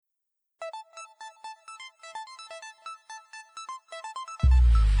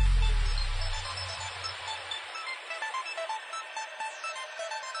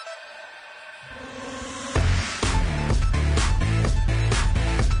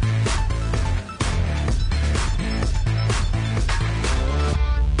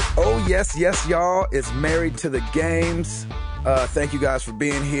Yes, y'all. It's Married to the Games. Thank you guys for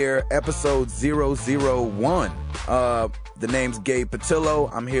being here. Episode 001. The name's Gabe Patillo.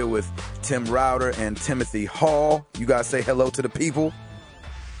 I'm here with Tim Router and Timothy Hall. You guys say hello to the people.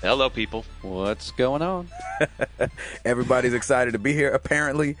 Hello, people. What's going on? Everybody's excited to be here,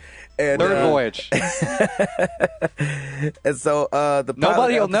 apparently. And, Third voyage. And so the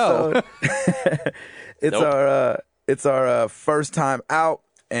Nobody will know. It's our first time out.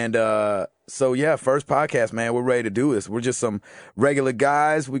 And so, yeah, first podcast, man. We're ready to do this. We're just some regular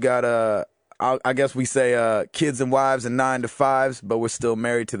guys. We got, I guess we say kids and wives and 9 to 5s, but we're still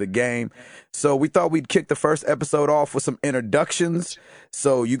married to the game. So we thought we'd kick the first episode off with some introductions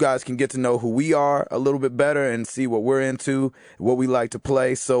so you guys can get to know who we are a little bit better and see what we're into, what we like to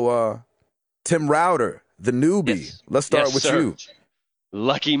play. So, Tim Router, the newbie. Yes. Let's start with sir. you.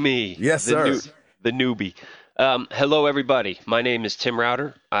 Lucky me. Yes, sir. The newbie. Hello, everybody. My name is Tim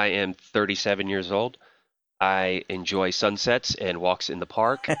Router. I am 37 years old. I enjoy sunsets and walks in the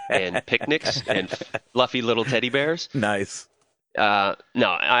park and picnics and fluffy little teddy bears. Nice. Like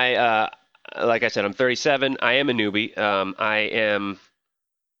I said, I'm 37. I am a newbie. I am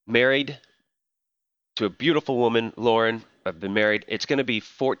married to a beautiful woman, Lauren. I've been married. It's going to be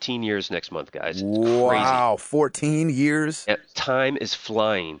 14 years next month, guys. It's wow, crazy. 14 years? Yeah, time is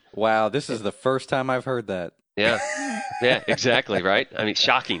flying. Wow, this is the first time I've heard that. Yeah, exactly, right? I mean,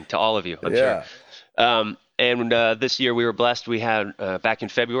 shocking to all of you, I'm Yeah. sure. And this year we were blessed. We had, back in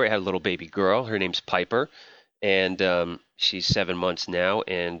February, I had a little baby girl. Her name's Piper, and she's 7 months now.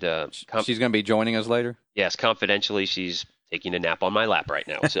 And She's going to be joining us later? yes, confidentially, she's taking a nap on my lap right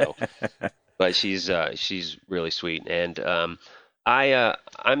now. So, but she's really sweet. And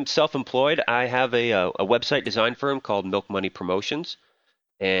I'm self-employed. I have a website design firm called Milk Money Promotions.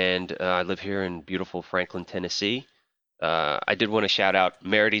 And I live here in beautiful Franklin, Tennessee. I did want to shout out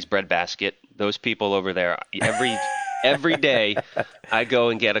Merity's Breadbasket. Those people over there, every day I go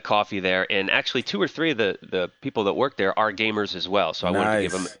and get a coffee there. And actually 2 or 3 of the people that work there are gamers as well. So I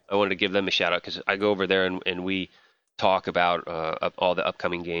wanted to give them a shout out because I go over there and we talk about all the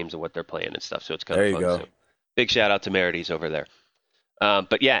upcoming games and what they're playing and stuff. So it's kind of fun. There you go. So big shout out to Merity's over there.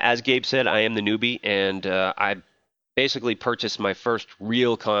 But yeah, as Gabe said, I am the newbie, and I basically purchased my first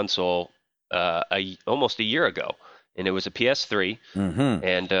real console almost a year ago, and it was a PS3. Mm-hmm.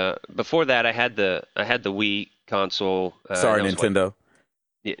 And before that, I had the Wii console. Sorry, Nintendo.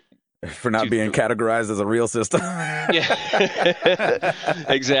 For not being categorized as a real system. Yeah,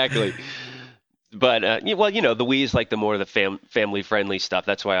 exactly. But well, the Wii is like the more the family friendly stuff.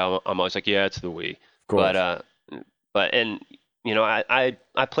 That's why I'm always like, yeah, it's the Wii. Of course. But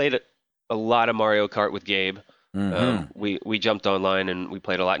I played a lot of Mario Kart with Gabe. Mm-hmm. We jumped online and we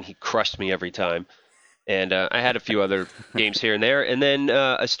played a lot, and he crushed me every time. And I had a few other games here and there. And then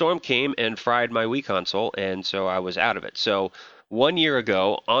a storm came and fried my Wii console, and so I was out of it. So 1 year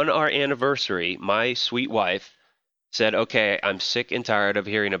ago, on our anniversary, my sweet wife said, okay, I'm sick and tired of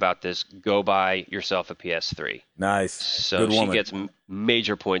hearing about this. Go buy yourself a PS3. Nice. So Good she woman. gets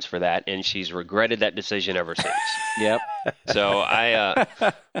major points for that, and she's regretted that decision ever since. Yep. So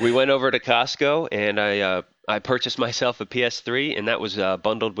we went over to Costco, and I purchased myself a PS3, and that was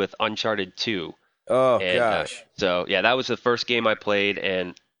bundled with Uncharted 2. Oh, And, gosh. So yeah, that was the first game I played,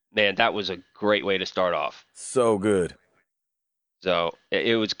 and man, that was a great way to start off. So good. So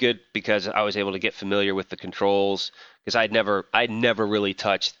it was good because I was able to get familiar with the controls, because I'd never really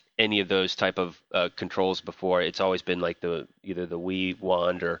touched any of those type of controls before. It's always been like either the Wii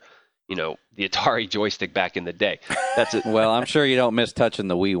wand or the Atari joystick back in the day. That's it. Well, I'm sure you don't miss touching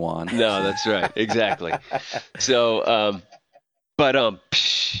the Wii wand. No, that's right, exactly. So,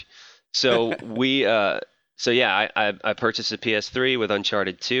 so we I purchased a PS3 with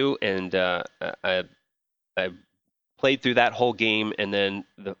Uncharted 2, and I played through that whole game, and then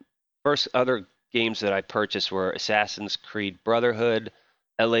the first other games that I purchased were Assassin's Creed Brotherhood,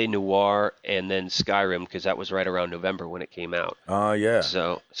 LA Noire, and then Skyrim, because that was right around November when it came out. Oh, yeah.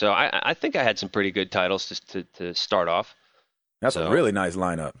 So I think I had some pretty good titles to start off. That's a really nice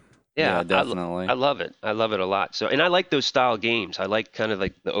lineup. Yeah, definitely. I love it. I love it a lot. So, and I like those style games. I like kind of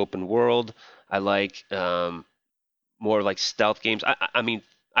like the open world. I like more like stealth games. I mean,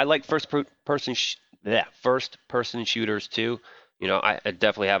 I like first person shooters too. I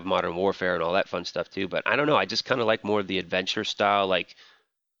definitely have Modern Warfare and all that fun stuff too. But I don't know. I just kind of like more of the adventure style, like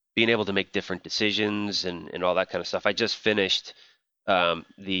being able to make different decisions and all that kind of stuff. I just finished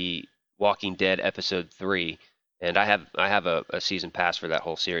the Walking Dead episode 3. And I have a season pass for that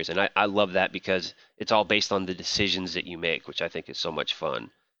whole series, and I love that because it's all based on the decisions that you make, which I think is so much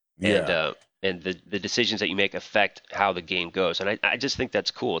fun. Yeah. and the decisions that you make affect how the game goes. And I just think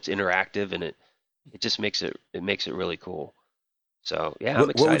that's cool. It's interactive, and it just makes it really cool. So yeah, I'm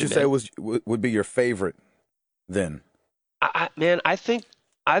excited. What would you say would be your favorite then? I think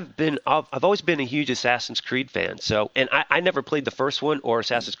I've always been a huge Assassin's Creed fan. So, and I never played the first one or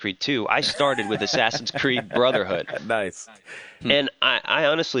Assassin's Creed 2. I started with Assassin's Creed Brotherhood. Nice. And I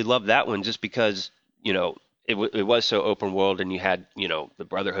honestly love that one just because, it was so open world, and you had, the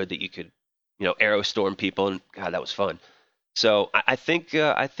Brotherhood that you could, arrow storm people, and God, that was fun. So I think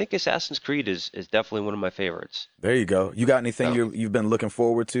Assassin's Creed is definitely one of my favorites. There you go. You got anything you've been looking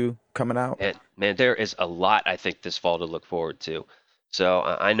forward to coming out? Man, there is a lot I think this fall to look forward to. So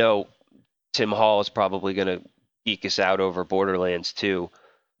I know Tim Hall is probably going to geek us out over Borderlands 2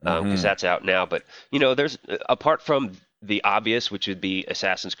 because that's out now. But there's apart from the obvious, which would be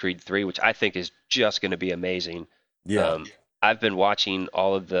Assassin's Creed 3, which I think is just going to be amazing. Yeah. I've been watching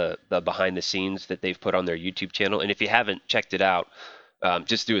all of the behind the scenes that they've put on their YouTube channel, and if you haven't checked it out,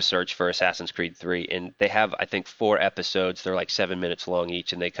 just do a search for Assassin's Creed 3, and they have, I think, 4 episodes. They're like 7 minutes long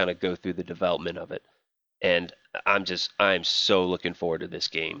each, and they kind of go through the development of it. And I'm so looking forward to this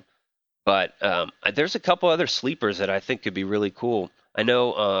game. But there's a couple other sleepers that I think could be really cool. I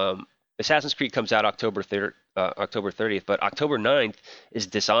know Assassin's Creed comes out October 30th, but October 9th is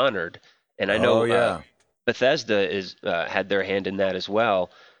Dishonored, and I know Bethesda had their hand in that as well,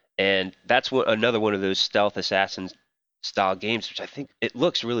 and that's another one of those stealth assassin style games, which I think it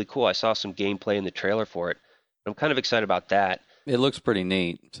looks really cool. I saw some gameplay in the trailer for it. I'm kind of excited about that. It looks pretty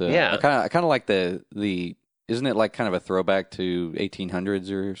neat. So yeah, I kind of like the isn't it like kind of a throwback to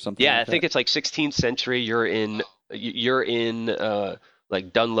 1800s or something? Yeah, like I think it's like 16th century. You're in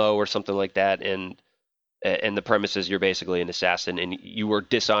like Dunlow or something like that, and the premise is you're basically an assassin, and you were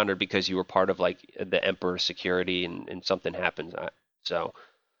dishonored because you were part of like the Emperor's security, and something happens. But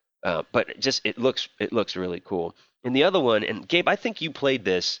it looks really cool. And the other one, and Gabe, I think you played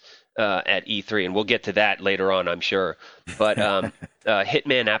this at E3, and we'll get to that later on, I'm sure. But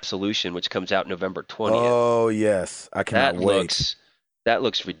Hitman Absolution, which comes out November 20th. Oh yes, I cannot wait. That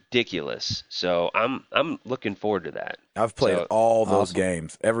looks ridiculous. So I'm looking forward to that. I've played all those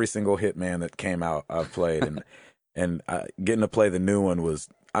games. Every single Hitman that came out, I've played, and getting to play the new one was.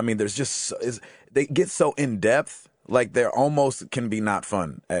 I mean, there's just they get so in depth. Like they're almost can be not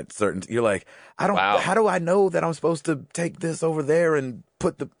fun at certain. You're like, how do I know that I'm supposed to take this over there and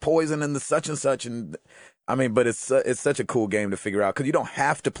put the poison in the such and such? And I mean, but it's such a cool game to figure out because you don't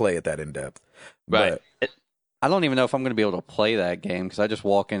have to play it that in depth. Right. But, I don't even know if I'm going to be able to play that game because I just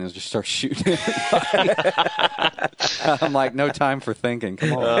walk in and just start shooting. I'm like, no time for thinking.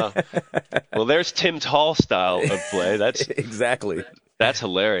 Come on. Well, there's Tim Hall style of play. That's exactly. That's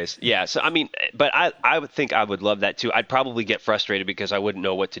hilarious. Yeah. So I mean, but I would think I would love that too. I'd probably get frustrated because I wouldn't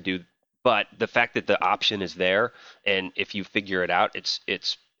know what to do. But the fact that the option is there, and if you figure it out, it's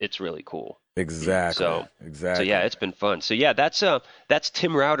really cool. Exactly. So yeah, it's been fun. So yeah, that's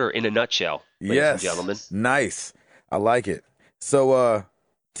Tim Router in a nutshell, ladies and gentlemen. Nice. I like it. So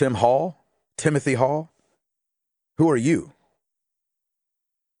Timothy Hall, who are you?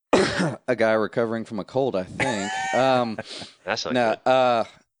 A guy recovering from a cold, I think. That's not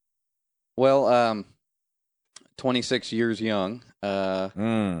good. 26 years young.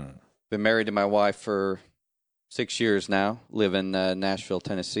 Been married to my wife for 6 years now. Live in Nashville,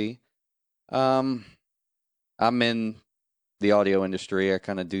 Tennessee. I'm in the audio industry. I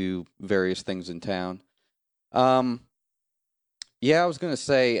kind of do various things in town. I was going to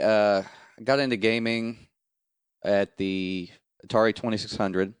say I got into gaming at the Atari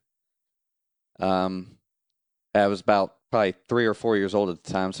 2600. I was about probably 3 or 4 years old at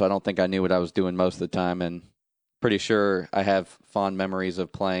the time, so I don't think I knew what I was doing most of the time, and pretty sure I have fond memories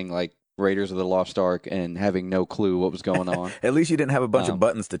of playing like Raiders of the Lost Ark and having no clue what was going on. At least you didn't have a bunch of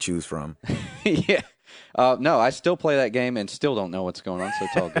buttons to choose from. Yeah. No, I still play that game and still don't know what's going on, so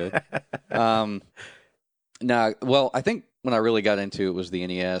it's all good. I think when I really got into it was the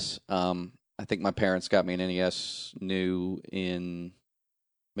NES. I think my parents got me an NES new in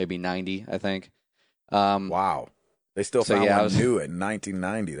maybe 90, I think. Wow. They still found one new in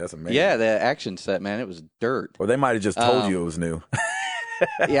 1990. That's amazing. Yeah, the action set, man, it was dirt. Or they might have just told you it was new.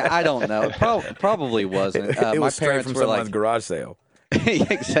 Yeah, I don't know. Probably wasn't. It was straight from someone's garage sale.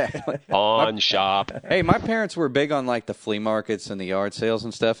 Exactly. Pawn shop. Hey, my parents were big on like the flea markets and the yard sales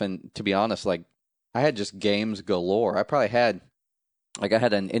and stuff. And to be honest, like I had just games galore. I probably had I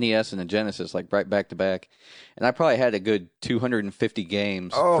had an NES and a Genesis like right back to back, and I probably had a good 250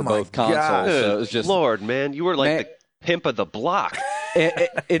 games for both consoles. God. So it was just Lord, man, you were like the pimp of the block.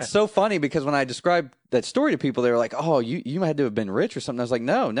 It's so funny because when I described that story to people, they were like, "Oh, you had to have been rich or something." I was like,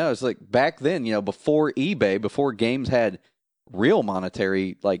 "No, it's like back then, before eBay, before games had real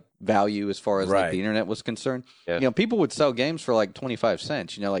monetary like value as far as like the internet was concerned. Yeah. People would sell games for like 25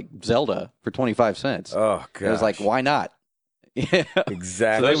 cents. Like Zelda for 25 cents. Oh god, it was like, why not? Yeah,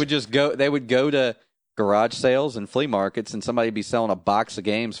 exactly. So they would just go. They would go to garage sales and flea markets, and somebody would be selling a box of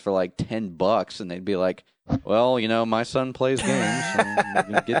games for like $10, and they'd be like, "Well, my son plays games,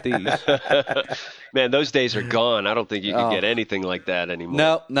 so get these." Man, those days are gone. I don't think you can get anything like that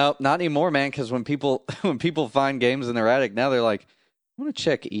anymore. No, not anymore, man. Because when people find games in their attic now, they're like, "I want to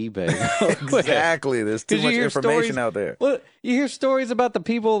check eBay." Exactly. There's too much information out there. Well, you hear stories about the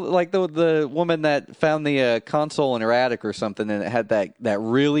people, like the woman that found the console in her attic or something, and it had that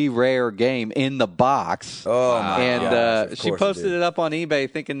really rare game in the box. Oh my and gosh, she posted it up on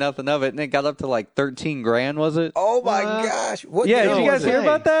eBay, thinking nothing of it, and it got up to like $13,000. Was it? Oh my gosh! What did you guys hear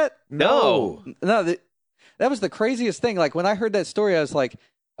about that? No. That was the craziest thing. Like when I heard that story, I was like,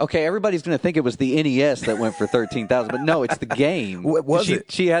 okay, everybody's going to think it was the NES that went for $13,000, but no, it's the game. What was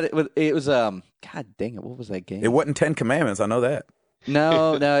it? She had it. It was God dang it, what was that game? It wasn't 10 Commandments. I know that.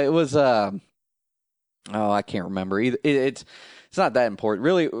 No, it was. I can't remember either. It's not that important.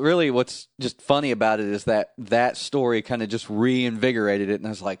 Really, what's just funny about it is that story kind of just reinvigorated it, and I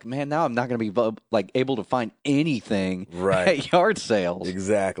was like, man, now I'm not going to be like able to find anything at yard sales.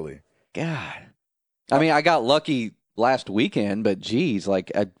 Exactly. God, I mean, I got lucky last weekend, but geez, like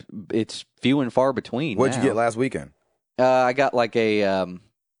it's few and far between. What'd you get last weekend? I got like some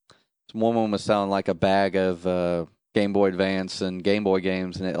woman was selling like a bag of Game Boy Advance and Game Boy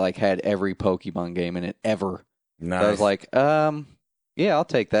games, and it like had every Pokemon game in it ever. Nice. So I was like, yeah, I'll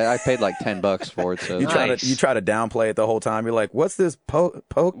take that. I paid like $10 for it. So you try to downplay it the whole time. You're like, what's this Oh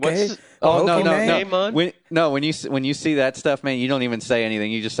no! When you see that stuff, man, you don't even say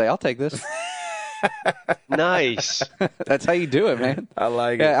anything. You just say, "I'll take this." Nice. That's how you do it, man. I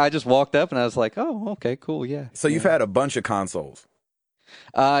like it. I just walked up and I was like, "Oh, okay, cool, yeah." So you've had a bunch of consoles.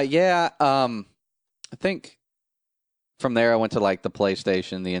 I think from there I went to like the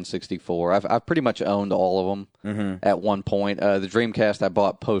PlayStation, the N64. I've pretty much owned all of them at one point. The Dreamcast I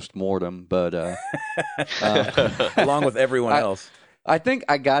bought post mortem, but along with everyone else. I think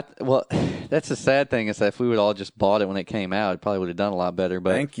I got that's the sad thing is that if we would all just bought it when it came out, it probably would have done a lot better.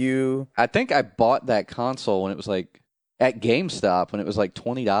 But thank you. I think I bought that console when it was like at GameStop when it was like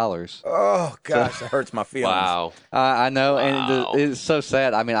 $20. Oh gosh, that hurts my feelings. Wow. I know, and it's so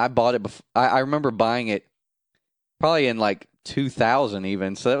sad. I mean, I bought it before. I remember buying it probably in like 2000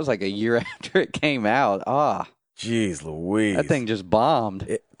 even. So that was like a year after it came out. Jeez Louise. That thing just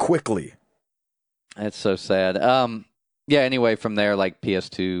bombed. Quickly. That's so sad. Yeah, anyway, from there, like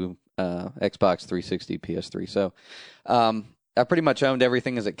PS2, Xbox 360, PS3. So I pretty much owned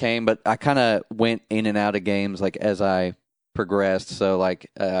everything as it came, but I kind of went in and out of games like as I progressed. So like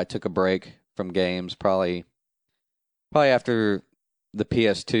I took a break from games probably after the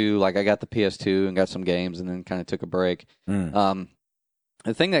PS2. Like I got the PS2 and got some games and then kind of took a break. The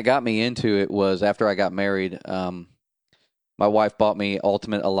thing that got me into it was after I got married, my wife bought me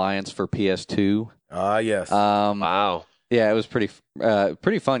Ultimate Alliance for PS2. Yes. Wow. Yeah, it was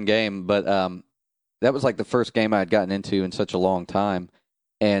pretty fun game, but that was like the first game I had gotten into in such a long time.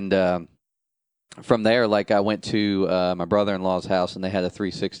 And from there, like I went to my brother-in-law's house, and they had a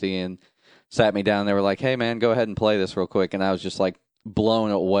 360, and sat me down. They were like, "Hey, man, go ahead and play this real quick." And I was just like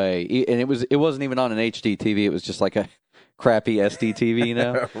blown away. And it wasn't even on an HD TV. It was just like a crappy SD TV,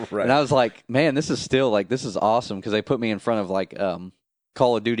 Right. And I was like, "Man, this is awesome," because they put me in front of like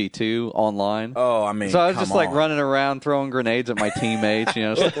Call of Duty 2 online. Oh, I mean, so I was just like running around throwing grenades at my teammates,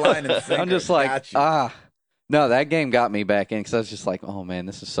 Hook, line, and sinker. I'm just like, no, that game got me back in because I was just like, oh man,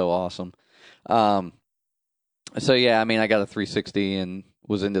 this is so awesome. So yeah, I mean, I got a 360 and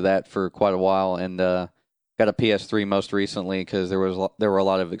was into that for quite a while, and got a PS3 most recently because there were a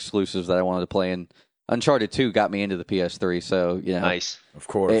lot of exclusives that I wanted to play, and Uncharted 2 got me into the PS3, so nice. Of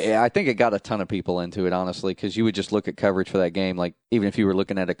course. I think it got a ton of people into it, honestly, because you would just look at coverage for that game, like even if you were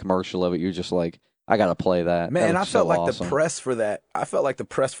looking at a commercial of it, you're just like, I gotta play that. Man, I felt like awesome. the press for that. I felt like the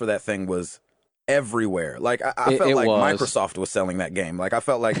press for that thing was everywhere. Like I felt like Microsoft was selling that game. Like I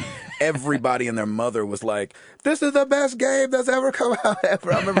felt like everybody and their mother was like, "This is the best game that's ever come out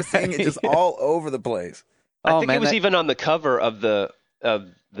ever." I remember seeing it just all over the place. I think it was even on the cover of the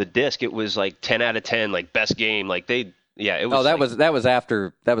disc. It was like 10 out of 10, like best game. Like it was. Oh, that was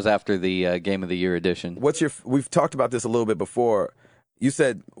after the Game of the Year edition. We've talked about this a little bit before. You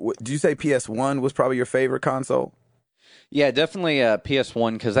said, did you say PS1 was probably your favorite console? Yeah, definitely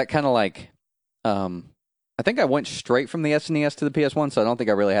PS1 because that kind of like, I I think I went straight from the SNES to the PS1, so I don't think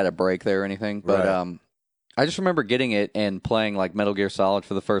I really had a break there or anything. But Right. I just remember getting it and playing like Metal Gear Solid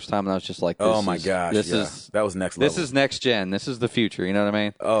for the first time, and I was just like, Oh my gosh, this yeah. is that was next level. this is next gen. This is the future. You know what I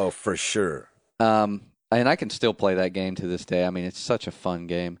mean? Oh, for sure. And I can still play that game to this day. I mean, it's such a fun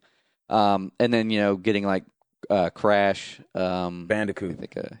game. And then getting like Crash, Bandicoot.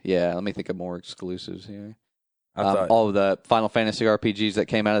 let me think of more exclusives here. I thought. All of the Final Fantasy RPGs that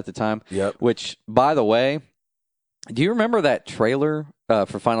came out at the time. Yep. Which, by the way, do you remember that trailer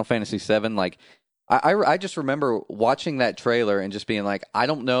for Final Fantasy VII? Like, I just remember watching that trailer and just being like, I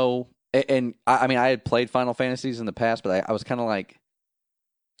don't know. And I mean, I had played Final Fantasies in the past, but I was kind of like,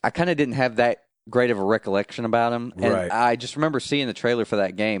 I kind of didn't have that great of a recollection about them. And Right. I just remember seeing the trailer for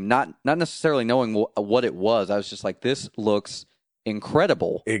that game, not necessarily knowing what it was. I was just like, this looks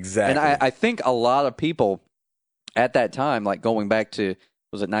incredible. Exactly. And I think a lot of people at that time, like going back to,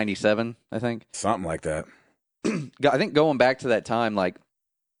 was it 97, I think? Something like that. I think going back to that time, like,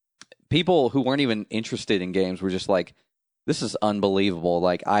 people who weren't even interested in games were just like, this is unbelievable.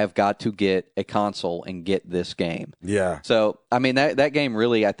 Like, I've got to get a console and get this game. Yeah. So, I mean, that game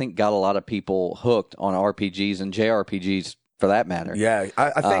really, I think, got a lot of people hooked on RPGs and JRPGs for that matter. Yeah.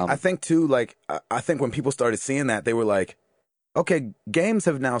 I think too, like, I think when people started seeing that, they were like, okay, games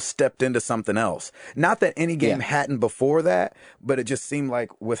have now stepped into something else. Not that any game hadn't before that, but it just seemed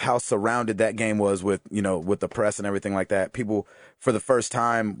like with how surrounded that game was with, with the press and everything like that, people for the first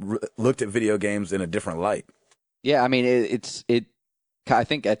time looked at video games in a different light. Yeah, I mean, it. I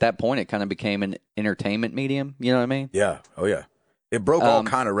think at that point it kind of became an entertainment medium. You know what I mean? Yeah. Oh yeah. It broke all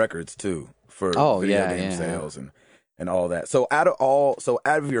kind of records too for video game sales and all that. So out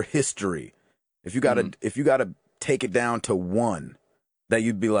of your history, if you gotta take it down to one that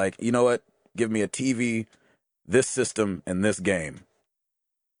you'd be like, you know what? Give me a TV, this system, and this game.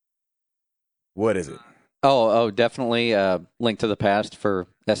 What is it? Oh, definitely. Link to the Past for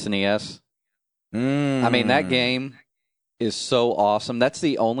SNES. I mean, that game is so awesome. That's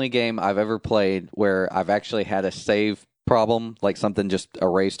the only game I've ever played where I've actually had a save problem, like something just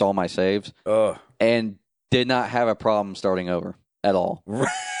erased all my saves, and did not have a problem starting over at all. Right.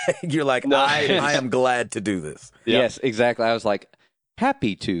 You're like, I am glad to do this. Yep. Yes, exactly. I was like,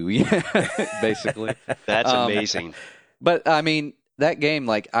 happy to, basically. That's amazing. But, I mean, that game,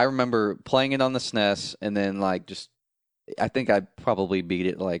 like, I remember playing it on the SNES, and then, like, I think I probably beat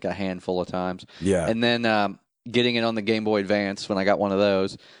it, like, a handful of times. Yeah. And then getting it on the Game Boy Advance when I got one of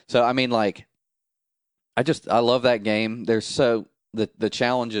those. So, I mean, like, I love that game. There's the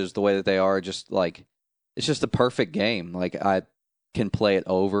challenges, the way that they are, just, like, it's just a perfect game. Like, I can play it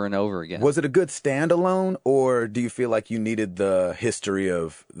over and over again. Was it a good standalone, or do you feel like you needed the history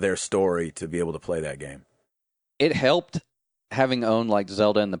of their story to be able to play that game? It helped having owned like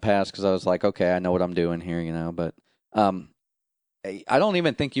Zelda in the past because I was like, okay, I know what I'm doing here, but I don't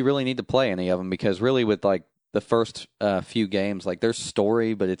even think you really need to play any of them because really with like the first few games, like there's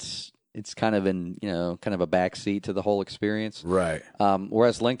story, but it's kind of in, kind of a backseat to the whole experience. Right.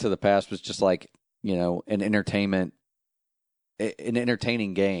 Whereas Link to the Past was just like, an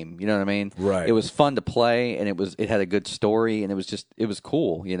entertaining game. You know what I mean? Right. It was fun to play, and it had a good story, and it was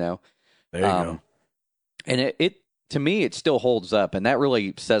cool. There you go. And it to me, it still holds up, and that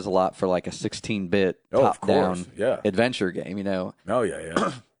really says a lot for like a 16-bit top-down adventure game. Oh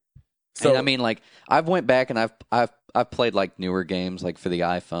yeah. So and I mean, like I've went back and I've played like newer games, like for the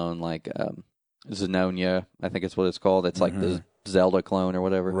iPhone, like Xenonia, I think it's what it's called. It's like the Zelda clone or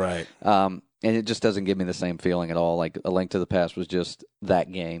whatever. Right. And it just doesn't give me the same feeling at all. Like A Link to the Past was just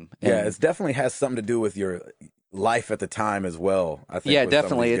that game. Yeah, it definitely has something to do with your life at the time as well. I think. Yeah,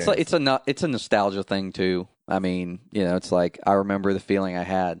 definitely. It's a nostalgia thing too. I mean, it's like I remember the feeling I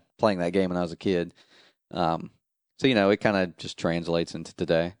had playing that game when I was a kid. So it kind of just translates into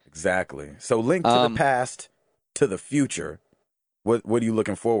today. Exactly. So Link to the Past to the future. What are you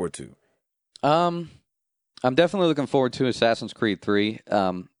looking forward to? I'm definitely looking forward to Assassin's Creed 3.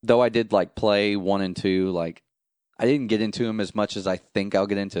 Though I did like play 1 and 2, like I didn't get into them as much as I think I'll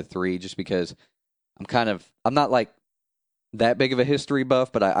get into 3 just because I'm not like that big of a history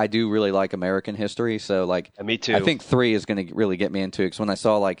buff, but I do really like American history. So like, me too. I think 3 is going to really get me into it because when I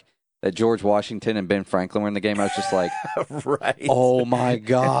saw like that George Washington and Ben Franklin were in the game, I was just like, right. Oh my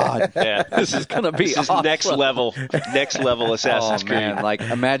God. Yeah. This is going to be awesome. Next level Assassin's Creed. Man. Like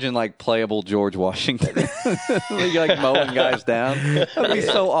imagine like playable George Washington. like mowing guys down. That'd be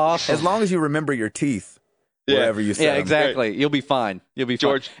so awesome. As long as you remember your teeth. Wherever you set Yeah, them. exactly. Right. You'll be fine.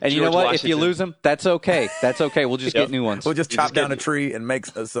 George, fine. And you know what? Washington. If you lose them, that's okay. That's okay. We'll just get new ones. We'll just chop down a tree and make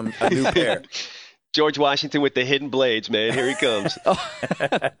a new pair. George Washington with the hidden blades, man. Here he comes.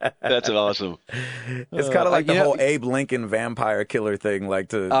 That's awesome. It's kind of like the whole Abe Lincoln vampire killer thing. Like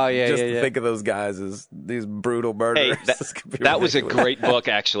to think of those guys as these brutal murderers. Hey, that was a great book,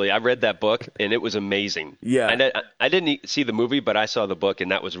 actually. I read that book, and it was amazing. Yeah. I didn't see the movie, but I saw the book,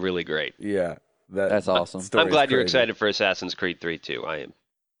 and that was really great. Yeah. That's awesome. I'm glad you're excited for Assassin's Creed 3, too. I am.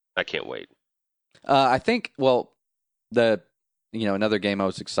 I can't wait. I think, another game I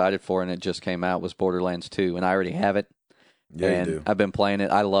was excited for, and it just came out, was Borderlands 2, and I already have it. Yeah, and you do. I've been playing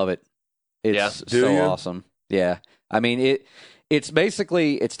it. I love it. It's Do you? awesome. Yeah. I mean, it's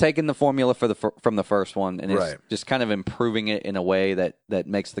basically, it's taking the formula from the first one, and it's just kind of improving it in a way that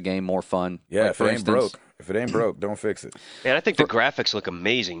makes the game more fun. Yeah, like, if it ain't broke, don't fix it. And I think the graphics look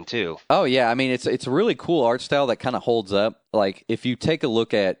amazing, too. Oh, yeah. I mean, it's a really cool art style that kind of holds up. Like, if you take a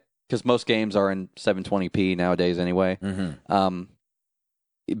look at, because most games are in 720p nowadays anyway. Mm-hmm.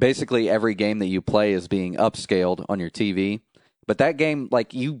 Basically, every game that you play is being upscaled on your TV. But that game,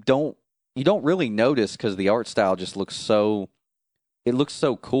 like, you don't really notice because the art style just looks so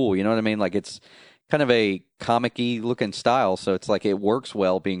cool. You know what I mean? Like, it's kind of a comic-y looking style, so it's like it works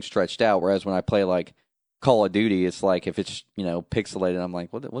well being stretched out. Whereas when I play like Call of Duty, it's like if it's pixelated, I'm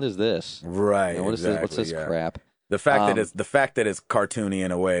like, what is this? Right. What is exactly, what's this crap? The fact that it's cartoony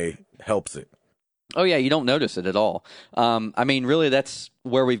in a way helps it. Oh yeah, you don't notice it at all. I mean, really, that's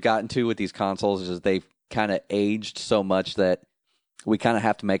where we've gotten to with these consoles, is they've kind of aged so much that we kind of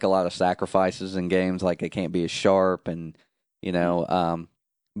have to make a lot of sacrifices in games. Like, they can't be as sharp, and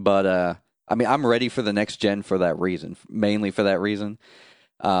but I mean, I'm ready for the next gen for that reason, mainly for that reason.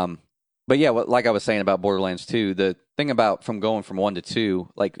 But yeah, like I was saying about Borderlands 2, the thing about going from 1 to 2,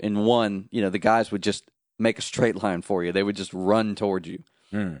 like in 1, the guys would just make a straight line for you. They would just run towards you,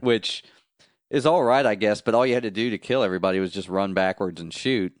 which is all right, I guess, but all you had to do to kill everybody was just run backwards and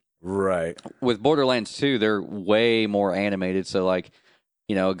shoot. Right. With Borderlands 2, they're way more animated, so like,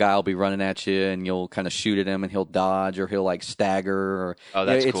 a guy will be running at you and you'll kind of shoot at him and he'll dodge or he'll like stagger. Or,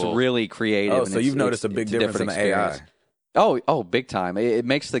 that's it's cool. really creative. Oh, so you've noticed a big difference in the AI. Oh, big time. It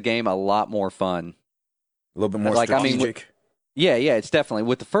makes the game a lot more fun. A little bit more I strategic. mean, yeah, it's definitely.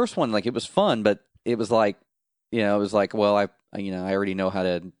 With the first one, like, it was fun, but it was like, well, I already know how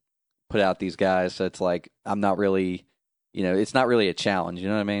to put out these guys, so it's like, I'm not really, it's not really a challenge, you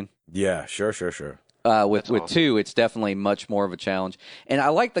know what I mean? Yeah, sure. With awesome. 2, it's definitely much more of a challenge, and I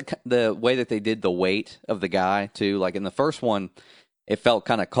like the way that they did the weight of the guy too. Like in the first one, it felt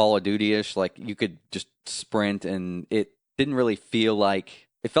kind of Call of Duty-ish, like you could just sprint, and it didn't really feel like,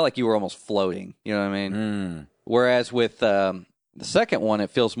 it felt like you were almost floating. You know what I mean? Whereas with the second one, it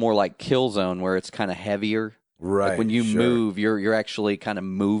feels more like Killzone, where it's kind of heavier. Right. Like when you move, you're actually kind of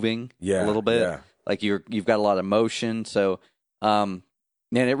moving a little bit. Yeah. Like you've got a lot of motion. So, and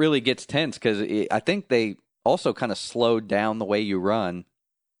it really gets tense because I think they also kind of slowed down the way you run.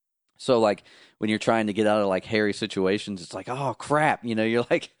 So like when you're trying to get out of like hairy situations, it's like, oh crap, you're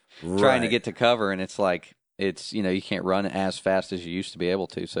like trying to get to cover, and it's like you can't run as fast as you used to be able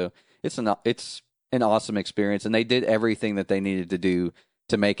to. So it's an awesome experience, and they did everything that they needed to do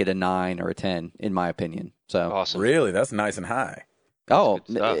to make it a 9 or a 10, in my opinion. So awesome. Really, that's nice and high.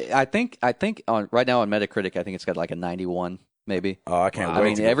 I think right now on Metacritic, I think it's got like a 91, maybe. Oh, I can't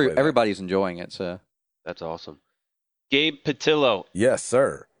wait. I mean, everybody's enjoying it. So that's awesome. Gabe Patillo. Yes,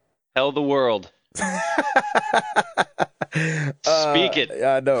 sir. Tell the world. Speak it.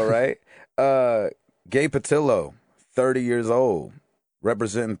 I know, right? Gabe Patillo, 30 years old,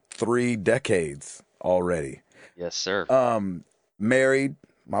 representing 3 decades already. Yes, sir. Married.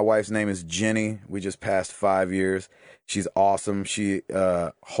 My wife's name is Jenny. We just passed 5 years. She's awesome. She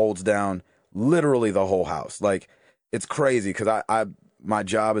holds down literally the whole house. Like, it's crazy because my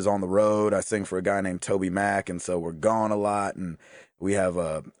job is on the road. I sing for a guy named Toby Mac, and so we're gone a lot. And we have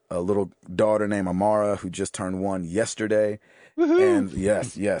a little daughter named Amara who just turned 1 yesterday. Woohoo! And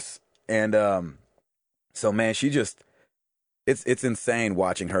yes. And so, man, she just it's insane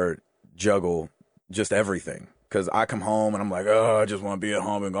watching her juggle just everything. Because I come home and I'm like, oh, I just want to be at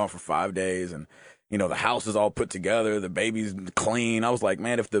home and gone for 5 days. And, the house is all put together. The baby's clean. I was like,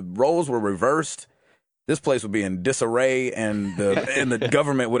 man, if the roles were reversed, this place would be in disarray, and the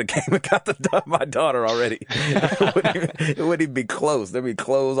government would have came and got my daughter already. It wouldn't even be close. There'd be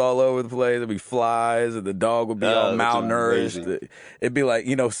clothes all over the place. There'd be flies, and the dog would be all malnourished. It'd be like,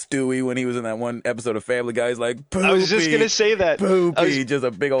 Stewie when he was in that one episode of Family Guy. He's like, poopy. I was just going to say that. Poopy. Just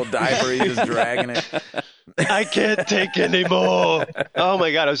a big old diaper. He's just dragging it. I can't take anymore. Oh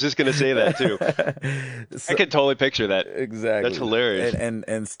my God, I was just gonna say that too. I could totally picture that. Exactly. That's hilarious.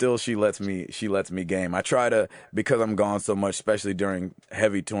 And still she lets me game. I try to, because I'm gone so much, especially during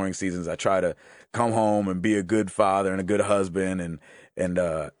heavy touring seasons, I try to come home and be a good father and a good husband,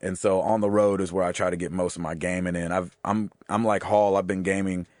 and so on the road is where I try to get most of my gaming in. I'm like Hall, I've been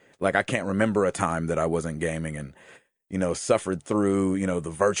gaming, like I can't remember a time that I wasn't gaming, and suffered through, the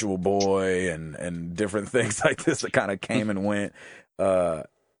Virtual Boy and different things like this that kind of came and went.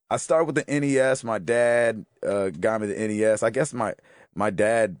 I started with the NES. My dad got me the NES. I guess my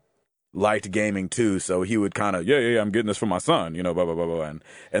dad liked gaming too, so he would kind of, yeah, I'm getting this for my son, blah, blah, blah, blah.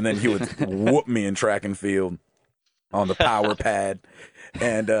 And then he would whoop me in track and field on the power pad.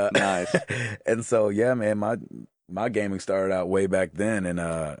 And Nice. And so, yeah, man, my gaming started out way back then,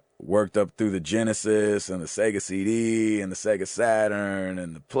 and worked up through the Genesis and the Sega CD and the Sega Saturn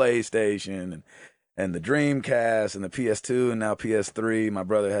and the PlayStation and the Dreamcast and the PS2 and now PS3. My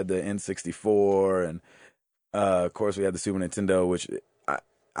brother had the N64, and of course we had the Super Nintendo, which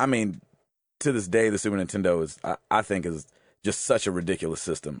I mean, to this day the Super Nintendo is I think is just such a ridiculous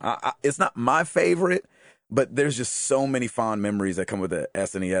system. It's not my favorite, but there's just so many fond memories that come with the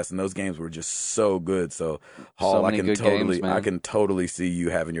SNES, and those games were just so good. So, Hall, I can totally see you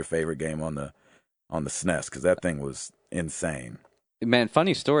having your favorite game on the SNES, because that thing was insane. Man,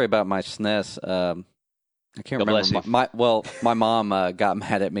 funny story about my SNES. I can't remember. My mom got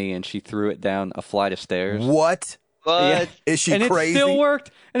mad at me and she threw it down a flight of stairs. What? Yeah. Is she and crazy?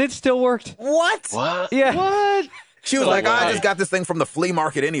 It still worked. What? Yeah. What? She was like, I just got this thing from the flea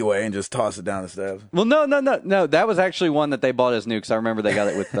market anyway, and just tossed it down the steps. Well, no. That was actually one that they bought as new, because I remember they got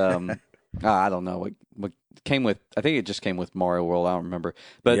it with, I don't know, what came with, I think it just came with Mario World, I don't remember.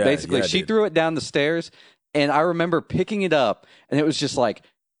 But basically, she threw it down the stairs, and I remember picking it up, and it was just like,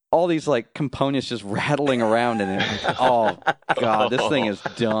 all these like components just rattling around in it. Oh God, this thing is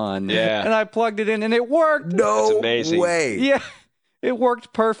done. Yeah. And I plugged it in and it worked. No That's amazing. way. Yeah. It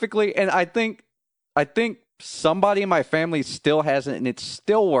worked perfectly. And I think somebody in my family still has it and it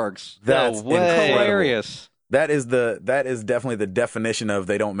still works. That's incredible. Hilarious. That is definitely the definition of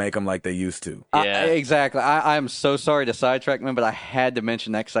they don't make them like they used to. Yeah. Exactly. I'm so sorry to sidetrack, man, but I had to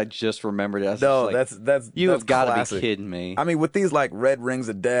mention that because I just remembered it. That's you have got to be classic. kidding me. I mean, with these like red rings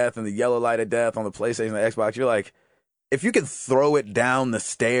of death and the yellow light of death on the PlayStation and the Xbox, you're like, if you can throw it down the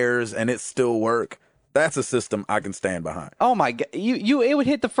stairs and it still work, that's a system I can stand behind. Oh my God! It would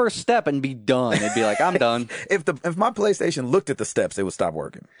hit the first step and be done. It'd be like, I'm done. If my PlayStation looked at the steps, it would stop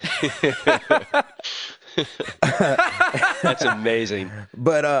working. That's amazing.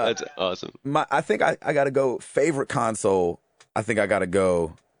 But That's awesome. I think I got to go favorite console. I think I got to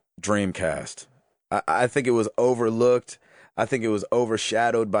go Dreamcast. I think it was overlooked. I think it was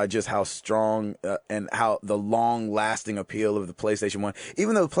overshadowed by just how strong and how the long-lasting appeal of the PlayStation 1.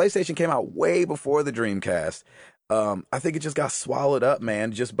 Even though the PlayStation came out way before the Dreamcast, I think it just got swallowed up,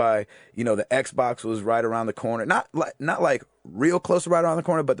 man, just by, the Xbox was right around the corner. Not like real close to right around the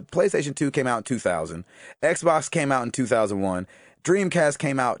corner, but the PlayStation 2 came out in 2000. Xbox came out in 2001. Dreamcast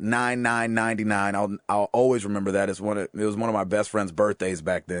came out 9/9/99. I'll always remember that. It was one of my best friend's birthdays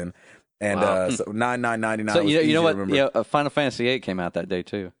back then. And Wow. So 9/9/99. So was you know what? easy to remember. Yeah, Final Fantasy VIII came out that day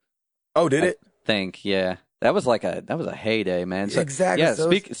too. Oh, did it? Yeah. That was a heyday, man. So, Exactly. Yeah.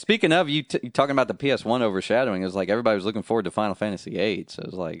 So speaking of you talking about the PS1 overshadowing, it was like everybody was looking forward to Final Fantasy VIII. So it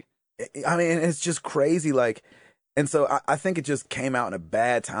was like, I mean, it's just crazy. Like, and so I think it just came out in a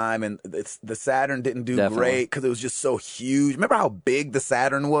bad time, and the Saturn didn't do great because it was just so huge. Remember how big the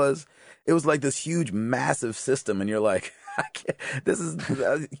Saturn was? It was like this huge, massive system, and you're like, this is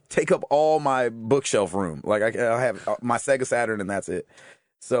take up all my bookshelf room. Like I have my Sega Saturn, and that's it.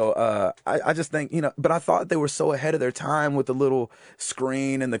 So I just think, but I thought they were so ahead of their time with the little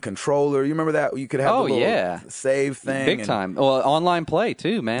screen and the controller. You remember that? You could have the little save thing. Big time. Well, online play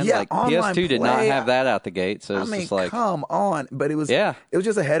too, man. Yeah, like online PS2 did not play, have that out the gate. So it's just like, come on. But it was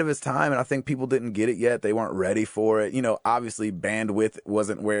just ahead of its time, and I think people didn't get it yet. They weren't ready for it. Obviously bandwidth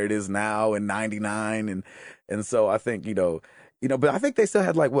wasn't where it is now in 99, and so I think, but I think they still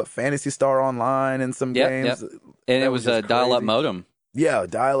had like Phantasy Star Online and some games. Yep. And it was a dial-up modem. Yeah,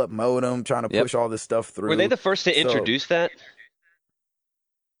 dial-up modem, trying to push all this stuff through. Were they the first to introduce that?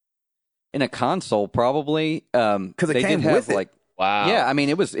 In a console, probably. Because it came with it. Wow. Yeah, I mean,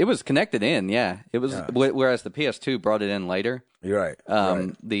 it was connected in, yeah. It was, whereas the PS2 brought it in later. You're right.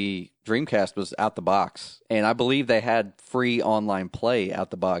 The Dreamcast was out the box, and I believe they had free online play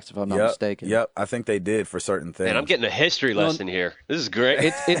out the box, if I'm not mistaken. Yep, I think they did for certain things. Man, I'm getting a history lesson here. This is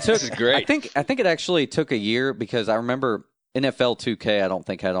great. This is great. I think it actually took a year, because I remember NFL 2K, I don't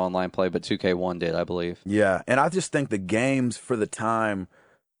think had online play, but 2K1 did, I believe. Yeah, and I just think the games for the time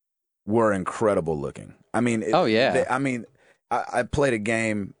were incredible looking. I mean, I played a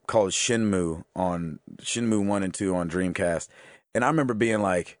game called Shenmue 1 and 2 on Dreamcast, and I remember being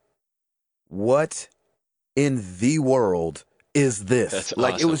like, "What in the world is this?" That's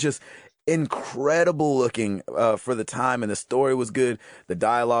like awesome. It was just incredible looking for the time, and the story was good. The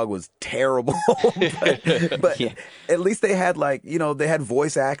dialogue was terrible, but Yeah. at least they had they had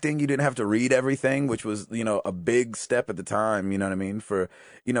voice acting. You didn't have to read everything, which was a big step at the time. You know what I mean? For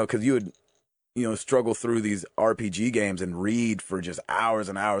because you would struggle through these RPG games and read for just hours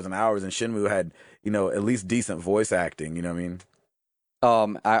and hours and hours. And Shenmue had at least decent voice acting. You know what I mean?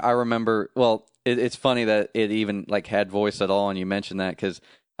 I remember. Well, it's funny that it even like had voice at all, and you mentioned that because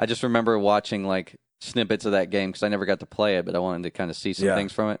I just remember watching like snippets of that game because I never got to play it, but I wanted to kind of see some Yeah.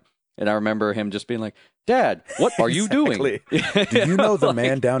 things from it. And I remember him just being like, "Dad, what are you doing?" Exactly. Do you know the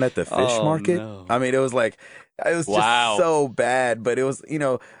man down at the fish Oh, market? no. I mean, it was just Wow. so bad, but it was,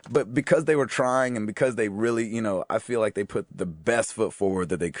 but because they were trying and because they really, I feel like they put the best foot forward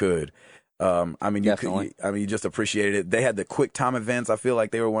that they could. I mean, Definitely. you just appreciated it. They had the quick time events. I feel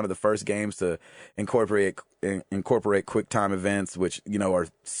like they were one of the first games to incorporate quick time events, which, are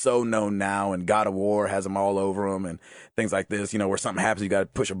so known now, and God of War has them all over them and things like this, where something happens, you got to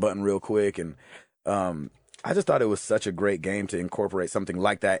push a button real quick. And, I just thought it was such a great game to incorporate something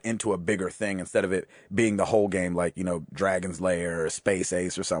like that into a bigger thing instead of it being the whole game, like, Dragon's Lair or Space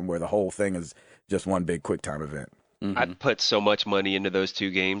Ace or something where the whole thing is just one big quick time event. I'd put so much money into those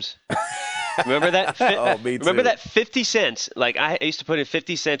two games. Remember that? Oh, me too. Remember that 50 cents? Like I used to put in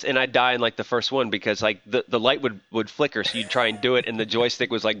 50 cents and I'd die in like the first one because like the light would flicker, so you'd try and do it and the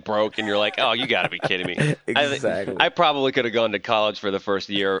joystick was like broke and you're like, oh, you got to be kidding me. Exactly. I probably could have gone to college for the first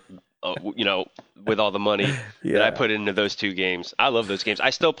year, with all the money that I put into those two games. I love those games.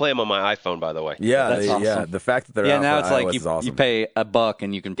 I still play them on my iPhone, by the way. Yeah, That's awesome. yeah. The fact that they're Yeah, out now for it's like iOS is awesome. you pay $1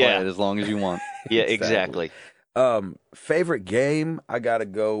 and you can play Yeah. it as long as you want. Yeah, exactly. Favorite game, I gotta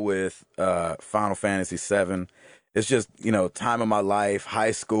go with Final Fantasy VII. It's just time of my life,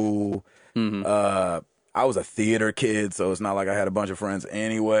 high school. I was a theater kid, so it's not like I had a bunch of friends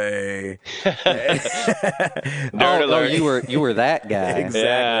anyway. Nerd alert. You were that guy. Exactly,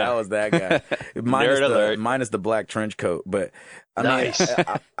 Yeah. I was that guy. Nerd alert. Minus the black trench coat, but I Nice. mean,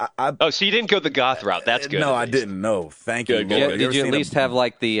 I Oh, so you didn't go the goth route. That's good. no, at I least. didn't know. Thank you. Good, good, Lord. good. Did ever you at seen a- least have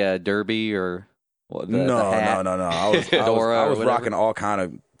like the derby or what, the No. hat? I was Fedora or whatever? rocking all kind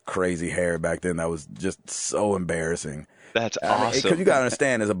of crazy hair back then. That was just so embarrassing. That's Because awesome. you gotta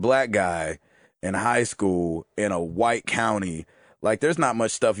understand, as a black guy in high school in a white county, like there's not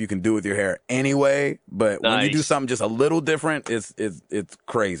much stuff you can do with your hair anyway. But when you do Nice. something just a little different, it's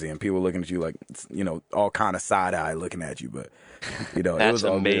crazy, and people looking at you like all kind of side eye looking at you. But it That's was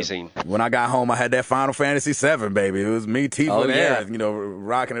all good. amazing. When I got home, I had that Final Fantasy VII, baby. It was me, Tifa, Oh, and yeah. Aaron,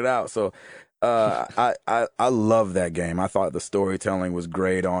 rocking it out. So. I love that game. I thought the storytelling was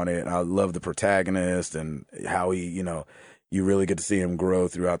great on it. I love the protagonist and how he, you really get to see him grow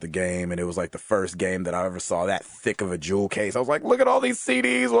throughout the game. And it was like the first game that I ever saw that thick of a jewel case. I was like, look at all these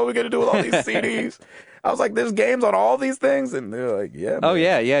CDs. What are we going to do with all these CDs? I was like, there's games on all these things. And they're like, yeah. Oh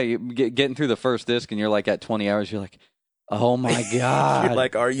man. yeah. You getting through the first disc and you're like at 20 hours. You're like, oh my god. You're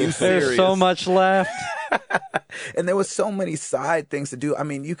like, are you serious? There's so much left. And there was so many side things to do. I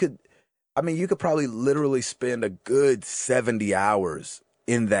mean, you could probably literally spend a good 70 hours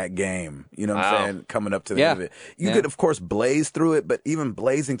in that game. You know what I'm Wow. saying? Coming up to the Yeah. end of it. You Yeah. could, of course, blaze through it, but even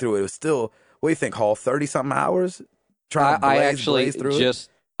blazing through it was still, what do you think, Hall? 30-something hours? Trying to I blaze, actually blaze through it? just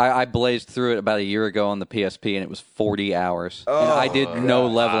I blazed through it about a year ago on the PSP and it was 40 hours. Oh, and I did no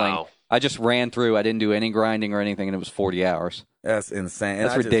God. leveling. Wow. I just ran through. I didn't do any grinding or anything, and it was 40 hours. That's insane. And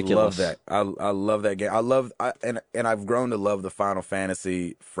That's I ridiculous. just love that. I love that game. And I've grown to love the Final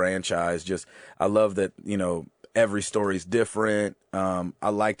Fantasy franchise. Just I love that, every story's different. I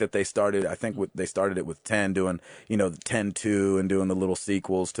like that they started, they started it with 10 doing, the 10-2 and doing the little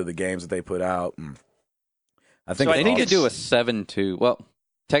sequels to the games that they put out. And I think So I They it's need to awesome. do a 7-2. Well,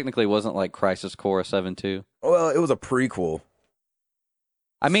 technically, it wasn't like Crisis Core a 7-2. Well, it was a prequel.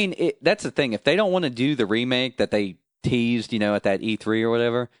 I mean, that's the thing. If they don't want to do the remake that they teased, at that E3 or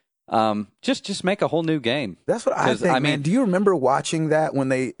whatever, just make a whole new game. That's what I 'Cause, think, I man. mean- Do you remember watching that when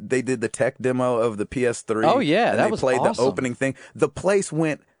they did the tech demo of the PS3? Oh, yeah, and that they was played awesome. the opening thing. The place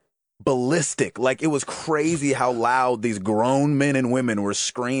went ballistic. Like, it was crazy how loud these grown men and women were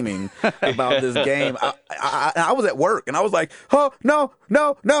screaming about this game. I was at work and I was like, oh, no.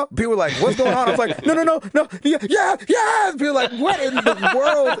 People were like, what's going on? I was like, no. Yeah. People were like, what in the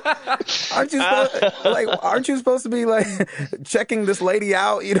world? Aren't you supposed to be like checking this lady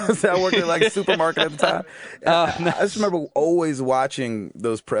out? You know, so I worked at like a supermarket at the time. I just remember always watching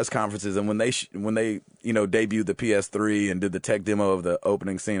those press conferences, and when they debuted the PS3 and did the tech demo of the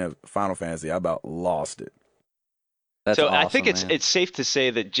opening scene of Final Fantasy, I about lost it. That's so awesome, I think man. it's safe to say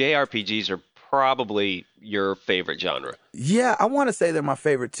that JRPGs are probably your favorite genre. Yeah, I want to say they're my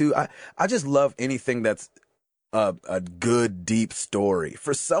favorite too. I just love anything that's a good, deep story.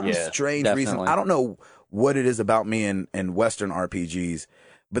 For some strange reason, definitely. I don't know what it is about me and Western RPGs,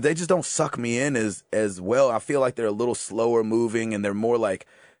 but they just don't suck me in as well. I feel like they're a little slower moving, and they're more like,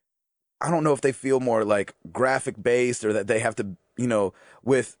 I don't know if they feel more like graphic based, or that they have to,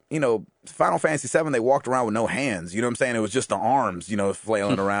 with, Final Fantasy VII, they walked around with no hands. You know what I'm saying? It was just the arms,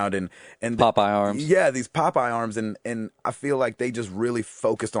 flailing around and Popeye arms. Yeah, these Popeye arms, and I feel like they just really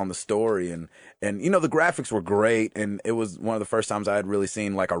focused on the story, and the graphics were great, and it was one of the first times I had really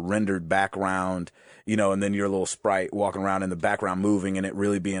seen like a rendered background, and then your little sprite walking around in the background moving, and it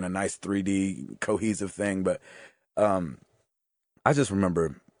really being a nice 3D cohesive thing. But I just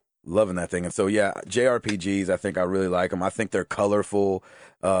remember loving that thing. And so, yeah, JRPGs, I think I really like them. I think they're colorful.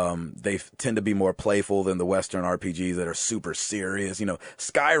 They tend to be more playful than the Western RPGs that are super serious.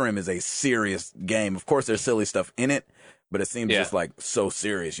 Skyrim is a serious game. Of course, there's silly stuff in it, but it seems just like so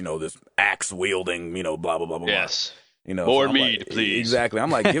serious. This axe wielding, blah, blah, blah, blah. Yes. More mead, please. Exactly. I'm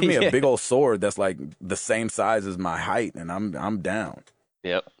like, give me a big old sword that's like the same size as my height, and I'm down.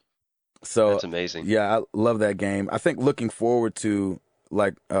 Yep. So that's amazing. Yeah, I love that game. I think looking forward to,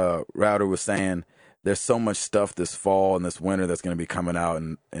 like Router was saying, there's so much stuff this fall and this winter that's going to be coming out,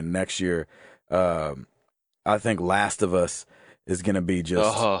 and next year. I think Last of Us is going to be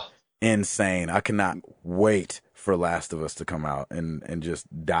just insane. I cannot wait for Last of Us to come out and just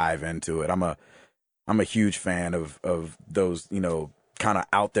dive into it. I'm a huge fan of those, kind of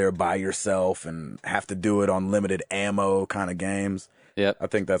out there by yourself and have to do it on limited ammo kind of games. Yep. I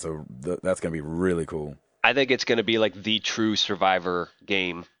think that's going to be really cool. I think it's going to be like the true Survivor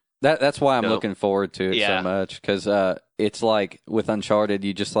game. That's why I'm looking forward to it so much, because it's like with Uncharted,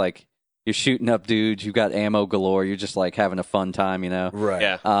 you just like, you're shooting up dudes, you got ammo galore, you're just like having a fun time, Right.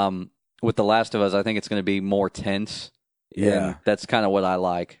 Yeah. With The Last of Us, I think it's going to be more tense. Yeah. And that's kind of what I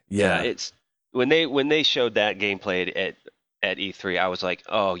like. Yeah. It's when they showed that gameplay at E3, I was like,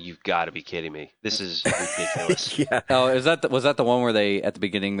 oh, you've got to be kidding me. This is ridiculous. Yeah. Oh, was that the one where they, at the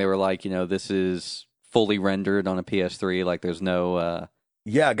beginning, they were like, this is fully rendered on a PS3, like there's no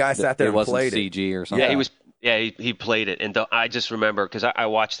yeah, a guy sat there and wasn't played CG it. or something. Yeah, he was. Yeah, he played it, and I just remember because I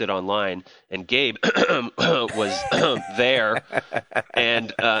watched it online, and Gabe was there,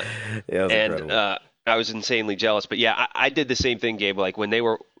 and I was insanely jealous. But yeah, I did the same thing, Gabe. Like when they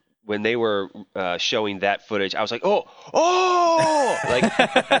were showing that footage, I was like, oh, like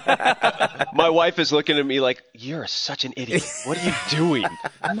my wife is looking at me like, you're such an idiot. What are you doing?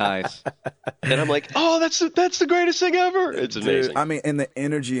 Nice. And I'm like, oh, that's the greatest thing ever. It's amazing. Dude, I mean, and the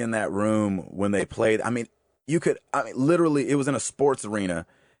energy in that room when they played, literally, it was in a sports arena,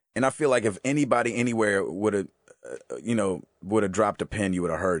 and I feel like if anybody anywhere would have dropped a pin, you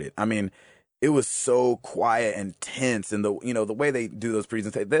would have heard it. I mean, it was so quiet and tense, and the way they do those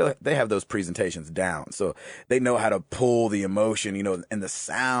presentations, they have those presentations down, so they know how to pull the emotion, and the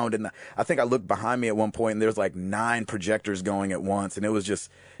sound, and I think I looked behind me at one point, and there's like 9 projectors going at once, and it was just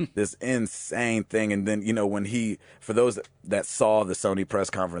this insane thing. And then for those that saw the Sony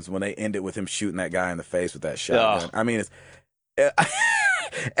press conference, when they ended with him shooting that guy in the face with that shotgun, I mean,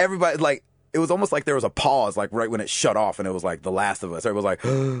 everybody, like, it was almost like there was a pause, like right when it shut off, and it was like The Last of Us. Everybody was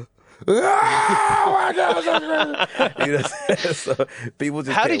like. Oh my God! So people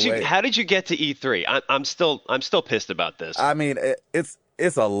just. How did you get to E3? I'm still pissed about this. I mean, it's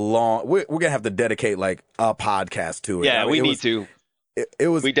a long. We're gonna have to dedicate like a podcast to it. Yeah, I mean, we need to. It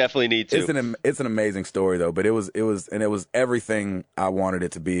was. We definitely need to. It's an amazing story though, but it was everything I wanted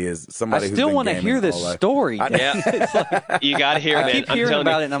it to be. Is somebody I who's still been want to gaming hear all this life. story. Yeah, you got to hear it, I man. keep I'm hearing telling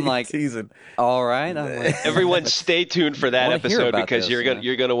about you. it, and I'm like, teasing. all right. I'm like, Everyone, stay tuned for that I wanna hear episode about because this,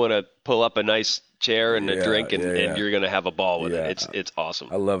 you're gonna want to pull up a nice chair and a drink, and you're gonna have a ball with it. It's awesome.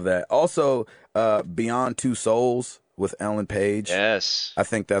 I love that. Also, Beyond Two Souls with Ellen Page. Yes, I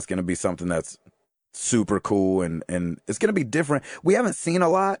think that's going to be something that's super cool, and it's going to be different. We haven't seen a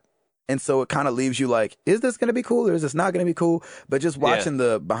lot, And so it kind of leaves you like, is this going to be cool or is this not going to be cool? But just watching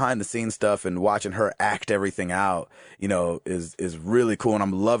the behind the scenes stuff and watching her act everything out, you know, is really cool. And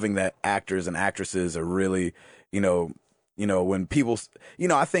I'm loving that actors and actresses are really, you know, when people, you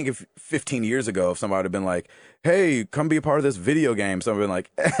know, I think if 15 years ago, if somebody had been like, hey, come be a part of this video game, somebody would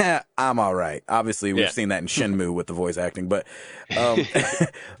been like, I'm all right. Obviously, we've seen that in Shenmue with the voice acting. But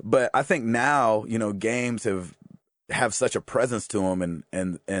but I think now, you know, games have such a presence to them,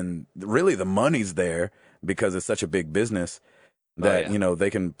 and really the money's there because it's such a big business that you know, they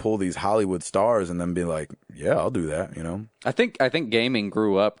can pull these Hollywood stars and then be like, yeah, I'll do that, you know. I think gaming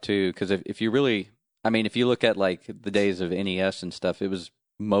grew up too, because if you really, I mean, if you look at like the days of NES and stuff, it was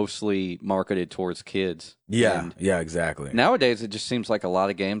mostly marketed towards kids. Yeah, And yeah, exactly. nowadays it just seems like a lot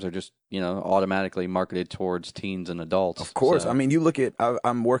of games are just, you know, automatically marketed towards teens and adults. Of course. So- I mean, you look at,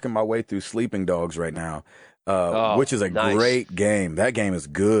 I'm working my way through Sleeping Dogs right now, which is a nice. great game. That game is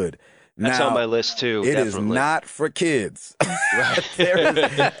good. That's Now, on my list too. It is definitely. not for kids. There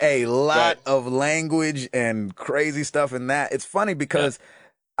is a lot of language and crazy stuff in that. It's funny because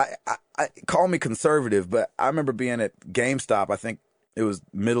I call me conservative, but I remember being at GameStop, I think it was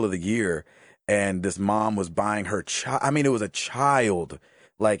middle of the year, and this mom was buying her child. I mean, it was a child,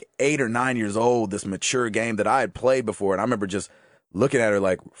 like 8 or 9 years old, this mature game that I had played before. And I remember just looking at her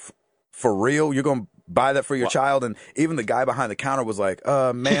like, for real? You're going to buy that for your child? And even the guy behind the counter was like,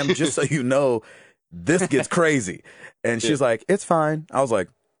 ma'am, just so you know, this gets crazy. And she's like, it's fine. I was like,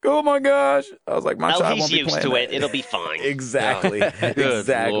 oh my gosh. I was like, my child he's won't be used playing to that. it. It'll be fine. Exactly. Good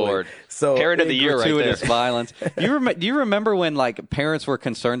Exactly. Lord. So Parent of the year right there. gratuitous violence. Do you remember when like parents were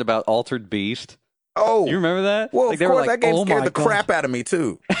concerned about Altered Beast? Oh, You remember that? well, Like, of they were course, like, that game "Oh scared my the God." crap out of me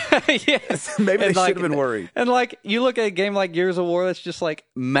too. Yes. Maybe they And, should have been worried. And like you look at a game like Gears of War, that's just like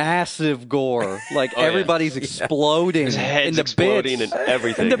massive gore. Like yeah. everybody's exploding His head's in the exploding bits. and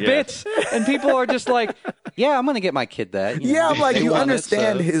everything. In the bits. And people are just like, yeah, I'm going to get my kid that. You know, Yeah, I'm like, they you want it,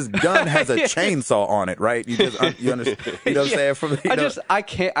 understand so- his gun has a chainsaw on it, right? You just you understand. You know what I'm saying? From I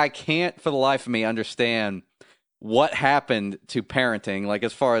can't for the life of me understand what happened to parenting, like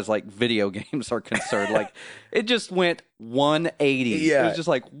as far as like video games are concerned. Like it just went 180. Yeah. It was just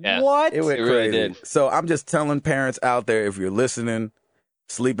like, Yeah. what? it went It really crazy. did. So I'm just telling parents out there, if you're listening,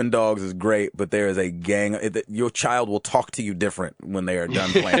 Sleeping Dogs is great, but there is a gang. Your child will talk to you different when they are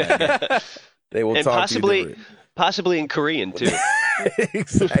done playing that game. They will And talk to you possibly in Korean too. different.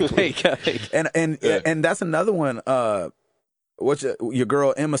 Exactly. And that's another one. What's your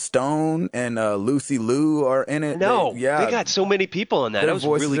girl Emma Stone and Lucy Liu are in it. No, they got so many people on that. their That was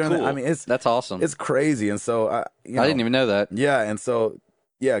voices really are in it. cool. I mean, That's awesome. it's crazy, and so I didn't even know that. Yeah, and so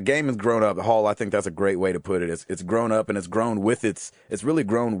gaming's grown up. Hall, I think that's a great way to put it. It's grown up and it's really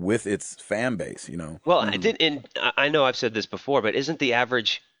grown with its fan base. You know. Well, I know I've said this before, but isn't the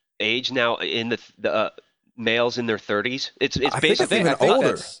average age now in the males in their 30s? It's I think basically. it's even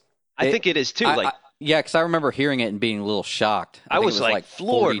older. I think it is too. Yeah, because I remember hearing it and being a little shocked. I think was, it was like,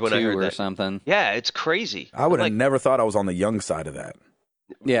 floored when I 42 heard or that. something. Yeah, it's crazy. I would have Like, never thought I was on the young side of that.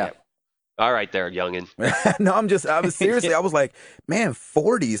 Yeah. all right, there, youngin. No, I was seriously, I was like, man,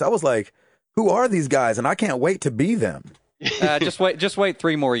 40s. I was like, who are these guys? And I can't wait to be them. Just wait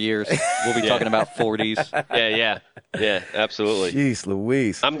 3 more years. We'll be talking about 40s. Yeah, absolutely. Jeez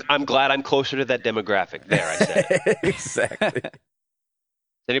Louise. I'm glad I'm closer to that demographic. There, I said it. Exactly.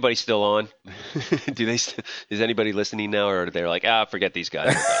 Is anybody still on? Is anybody listening now, or they're like, forget these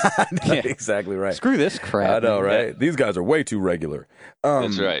guys? Exactly right. Screw this crap. I know, right? These guys are way too regular.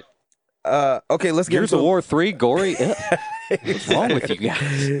 That's right. Okay, let's get Gears into of War 3, gory. What's wrong with you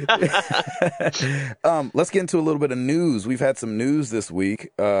guys? Let's get into a little bit of news. We've had some news this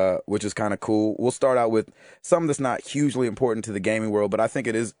week, which is kind of cool. We'll start out with something that's not hugely important to the gaming world, but I think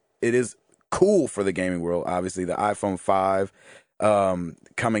it is cool for the gaming world. Obviously, the iPhone 5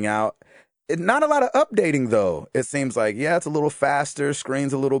 coming out. Not a lot of updating, though. It seems like, it's a little faster,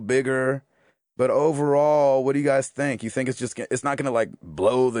 screen's a little bigger. But overall, what do you guys think? You think it's not going to like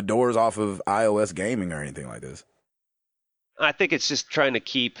blow the doors off of iOS gaming or anything like this? I think it's just trying to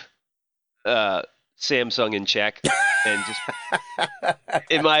keep Samsung in check, and just,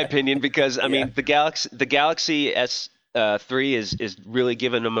 in my opinion, because I mean the Galaxy S3 is really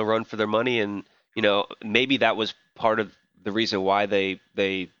giving them a run for their money, and maybe that was part of the reason why they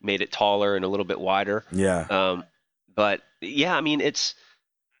made it taller and a little bit wider. Yeah. But yeah, I mean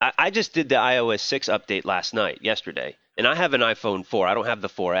I just did the iOS 6 update yesterday, and I have an iPhone 4. I don't have the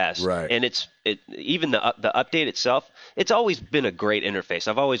 4S. Right. And even the update itself, it's always been a great interface.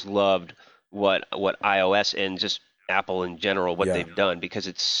 I've always loved what iOS and just Apple in general, what Yeah. they've done, because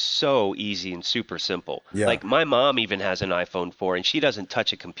it's so easy and super simple. Yeah. Like my mom even has an iPhone 4 and she doesn't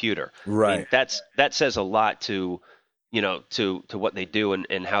touch a computer. I Right. mean, that says a lot to, to what they do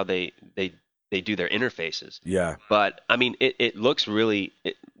and how they do their interfaces. Yeah. But I mean, it looks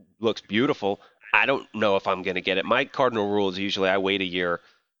beautiful. I don't know if I'm going to get it. My cardinal rule is usually I wait a year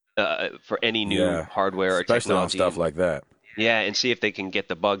for any new Yeah. hardware or Especially on technology. stuff like that. Yeah, and see if they can get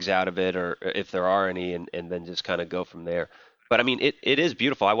the bugs out of it or if there are any, and then just kind of go from there. But I mean, it is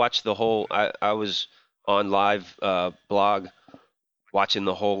beautiful. I watched the whole. I was on live blog watching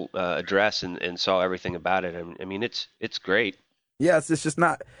the whole address and saw everything about it. I mean, it's great. Yeah, it's just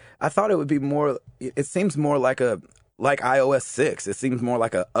not. I thought it would be more. It seems more like iOS 6. It seems more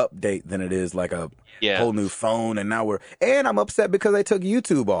like a update than it is like a whole new phone. And now and I'm upset because they took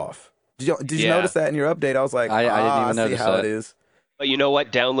YouTube off. Did you notice that in your update? I was like, I didn't even see notice how that. it is. But you know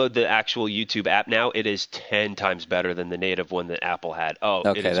what? Download the actual YouTube app now. It is 10 times better than the native one that Apple had. Oh,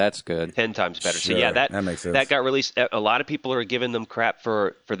 Okay, it is that's good. 10 times better. Sure, So yeah, that makes sense. that got released. A lot of people are giving them crap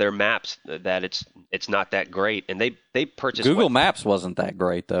for their maps that it's not that great, and they purchased Google Maps wasn't that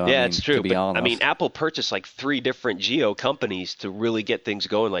great though. Yeah, I mean, it's true. To be But, honest, I mean, Apple purchased like 3 different geo companies to really get things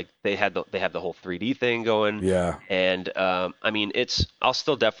going. Like they have the whole 3D thing going. Yeah. And I mean, I'll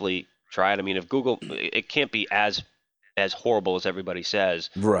still definitely try it. I mean, if Google, it can't be as horrible as everybody says.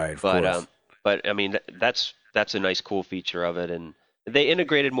 Right. Of course. But I mean, that's a nice, cool feature of it, and they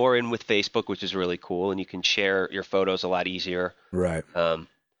integrated more in with Facebook, which is really cool, and you can share your photos a lot easier. Right.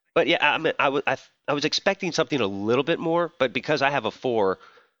 But yeah, I mean, I was expecting something a little bit more, but because I have a 4,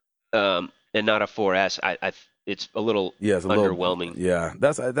 and not a 4S, it's a little underwhelming. Yeah,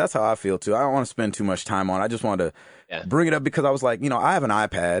 that's how I feel too. I don't want to spend too much time on it. I just wanted to bring it up because I was like, I have an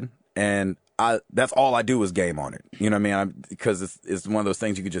iPad and that's all I do is game on it. You know what I mean? Because it's one of those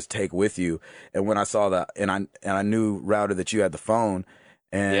things you could just take with you. And when I saw that, and I knew, Router, that you had the phone,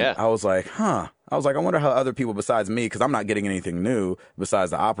 and I was like, I wonder how other people besides me, because I'm not getting anything new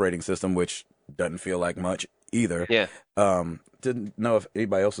besides the operating system, which doesn't feel like much either. Yeah. Didn't know if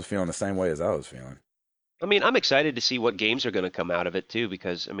anybody else was feeling the same way as I was feeling. I mean, I'm excited to see what games are going to come out of it too,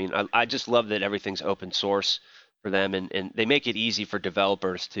 because I mean, I just love that everything's open source for them, and they make it easy for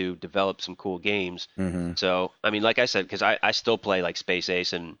developers to develop some cool games. Mm-hmm. So, I mean, like I said, because I still play like Space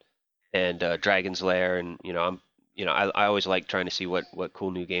Ace and Dragon's Lair, and I always like trying to see what cool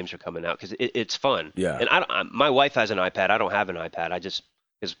new games are coming out because it's fun. Yeah. And my wife has an iPad. I don't have an iPad. I just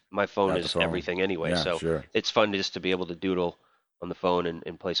because my phone is everything anyway. Yeah, so sure. it's fun just to be able to doodle on the phone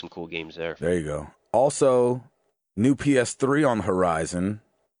and play some cool games there. There you go. Also, new PS3 on the horizon,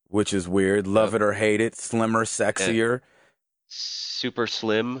 which is weird. Love it or hate it. Slimmer, sexier. Super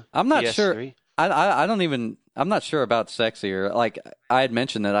slim. I'm not PS3. sure. I'm not sure about sexier. Like I had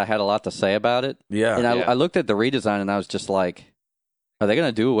mentioned that I had a lot to say about it. Yeah. And I looked at the redesign and I was just like, are they going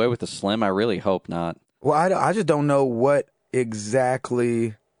to do away with the slim? I really hope not. Well, I just don't know what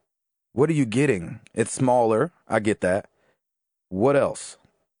exactly. What are you getting? It's smaller. I get that. What else?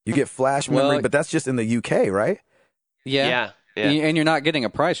 You get flash memory, but that's just in the UK, right? Yeah. And you're not getting a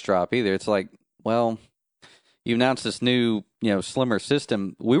price drop either. It's like, well, you announced this new, slimmer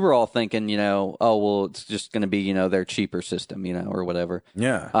system. We were all thinking, it's just going to be, their cheaper system, or whatever.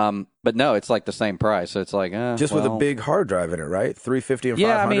 Yeah. But no, it's like the same price. So it's like, just with a big hard drive in it, right? 350 and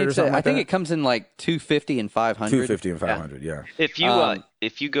 500 or something I think it comes in like 250 and 500. 250 and 500, yeah. If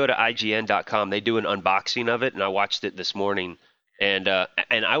you go to IGN.com, they do an unboxing of it, and I watched it this morning. And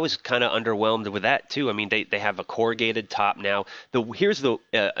I was kind of underwhelmed with that too. I mean, they have a corrugated top now. Here's the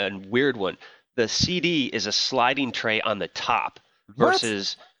a weird one. The CD is a sliding tray on the top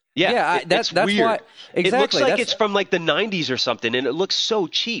versus that's weird. why exactly. It looks like it's from like the 90s or something, and it looks so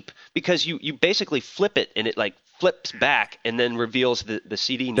cheap because you basically flip it and it like flips back and then reveals the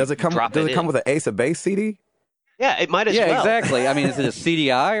CD. And does it come with an Ace of Base CD? Yeah, it might as well. Yeah, exactly. I mean, is it a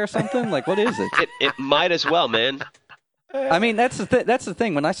CDI or something? Like, what is it? It might as well, man. I mean, that's the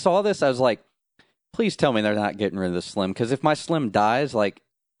thing. When I saw this, I was like, please tell me they're not getting rid of the Slim, because if my Slim dies, like,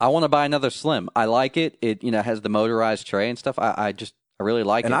 I want to buy another Slim. I like it. It has the motorized tray and stuff. I really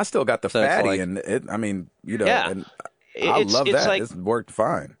like it. And I still got the So it's fatty, like- and it. I mean, Yeah. and I love it's that. like- It's worked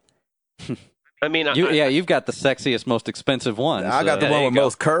fine. I mean, you've got the sexiest, most expensive one. I got the there one you with go.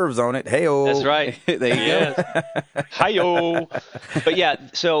 most curves on it. Hey-o. That's right. There you go. Hi-yo. But yeah,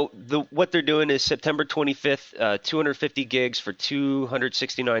 so what they're doing is September 25th, 250 gigs for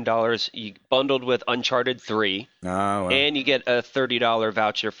 $269. You bundled with Uncharted 3, Oh, well. and you get a $30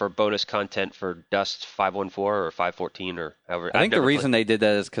 voucher for bonus content for Dust 514 or 514 or however. I think the reason they did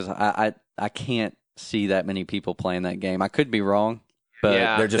that is because I can't see that many people playing that game. I could be wrong. but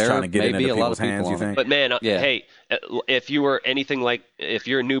Yeah. They're just trying to get it may be into a lot people's of people hands, you on it. think? But man, Yeah. hey, if you were anything like, if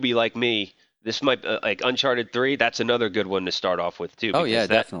you're a newbie like me, this might like Uncharted 3. That's another good one to start off with too. Oh, because yeah,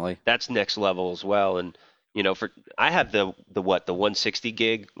 definitely. That's next level as well. And I have the 160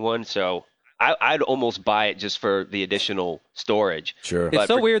 gig one, so I'd almost buy it just for the additional storage. Sure. It's But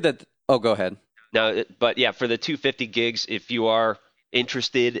so for- weird that. Oh, go ahead. Now, but yeah, for the 250 gigs, if you are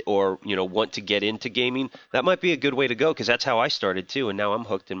interested or want to get into gaming, that might be a good way to go because that's how I started too, and now I'm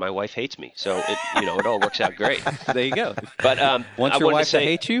hooked, and my wife hates me, so it all works out great. There you go. But Want I your wanted wife to say,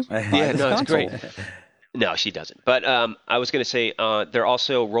 hate you? yeah, no, it's great. No, she doesn't. But I was going to say they're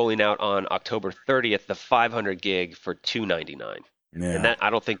also rolling out on October 30th the 500 gig for $299, Yeah. and that I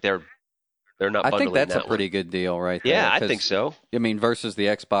don't think they're not. I think bundling that's a that pretty one. good deal right there. Yeah, I 'cause, think so. I mean, versus the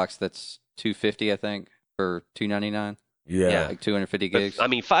Xbox, that's $250, I think, for $299, Yeah. like 250 But, gigs. I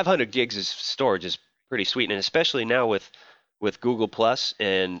mean, 500 gigs is storage is pretty sweet, and especially now with Google Plus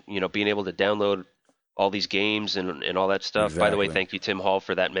and being able to download all these games and all that stuff. By the way, Exactly. thank you, Tim Hall,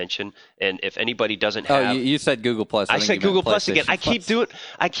 for that mention. And if anybody doesn't Oh, have, you said Google Plus. I think said you meant Google Plus again. PlayStation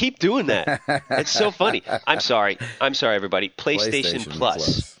I keep doing that. It's so funny. I'm sorry, everybody. PlayStation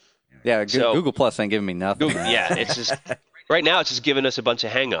Plus. Yeah, So- Google Plus ain't giving me nothing. Google, yeah, it's just right now it's just giving us a bunch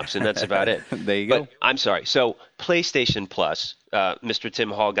of hang-ups, and that's about it. There you go. But I'm sorry. So PlayStation Plus, Mr. Tim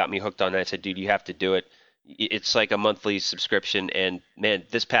Hall got me hooked on that. I said, dude, you have to do it. It's like a monthly subscription, and man,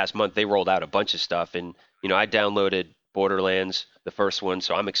 this past month they rolled out a bunch of stuff, and I downloaded Borderlands, the first one,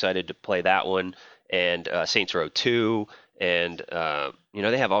 so I'm excited to play that one, and Saints Row 2, and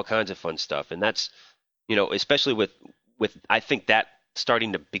they have all kinds of fun stuff, and that's especially with I think that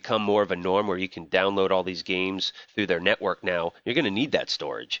starting to become more of a norm where you can download all these games through their network now. You're going to need that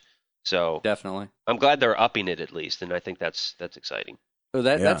storage, so Definitely. I'm glad they're upping it at least, and I think that's exciting. So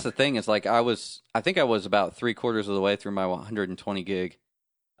Yeah. that's the thing. Is like I think I was about 3/4 of the way through my 120 gig,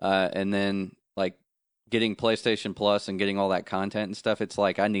 and then like getting PlayStation Plus and getting all that content and stuff. It's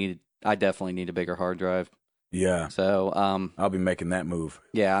like I definitely need a bigger hard drive. Yeah. So I'll be making that move.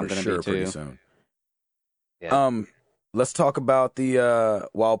 yeah, I'm for gonna sure be pretty too. soon. Yeah. Let's talk about the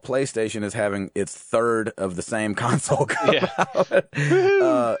while PlayStation is having its third of the same console come Yeah. out,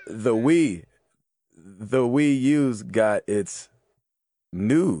 the Wii U's got its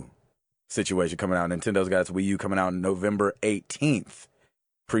new situation coming out. Nintendo's got its Wii U coming out November 18th.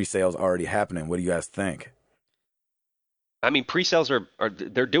 Pre-sales already happening. What do you guys think? I mean, pre-sales are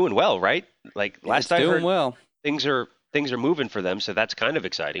they're doing well, right? Like last It's I doing heard, well. things are moving for them, so that's kind of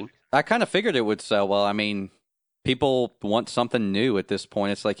exciting. I kind of figured it would sell well. I mean, people want something new at this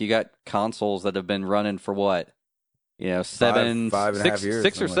point. It's like you got consoles that have been running for what, Five and a half years,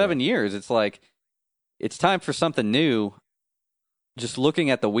 6 or something like 7 years. It's like it's time for something new. Just looking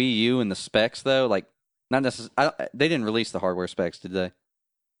at the Wii U and the specs, though, like not necessarily. They didn't release the hardware specs, did they?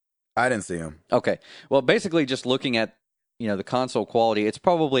 I didn't see them. Okay. Well, basically, just looking at the console quality, it's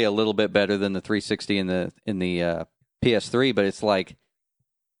probably a little bit better than the 360 in the PS3, but it's like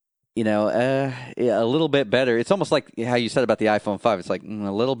a little bit better. It's almost like how you said about the iPhone 5. It's like a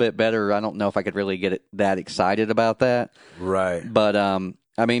little bit better. I don't know if I could really get that excited about that. Right. But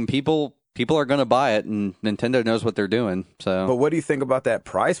I mean, people are going to buy it, and Nintendo knows what they're doing. So, But what do you think about that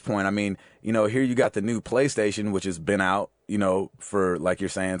price point? I mean, here you got the new PlayStation, which has been out, for, like you're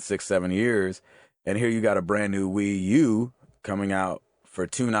saying, 6-7 years. And here you got a brand new Wii U coming out for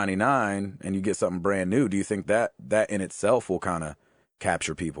 $299, and you get something brand new. Do you think that in itself will kind of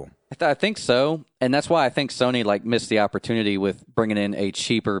capture people? I think so, and that's why I think Sony missed the opportunity with bringing in a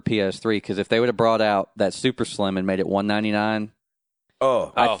cheaper PS3. Because if they would have brought out that Super Slim and made it $199,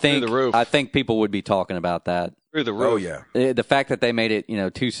 Oh, through the roof. I think people would be talking about that. Through the roof. Oh, yeah. The fact that they made it,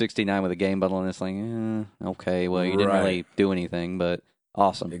 $269 with a game bundle, and it's like, okay, well, you didn't Right. really do anything, but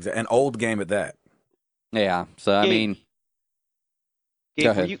awesome. Exactly. An old game at that. Yeah. So I Gabe, mean, Gabe,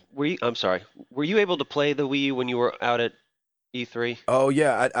 Go ahead. were you? I'm sorry. Were you able to play the Wii U when you were out at E3? Oh,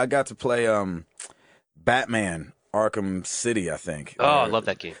 yeah. I got to play Batman Arkham City, I think. Oh, I love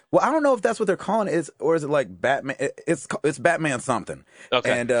that game. Well, I don't know if that's what they're calling it, or is it like Batman? It's Batman something.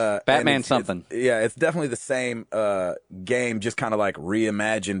 Okay. And Batman and something. It's definitely the same game, just kind of like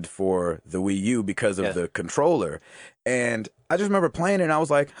reimagined for the Wii U because of Yeah. the controller. And I just remember playing it, and I was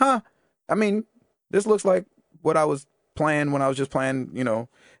like, huh. I mean, this looks like what I was playing when I was just playing,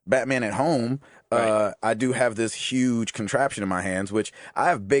 Batman at home. Right. I do have this huge contraption in my hands, which I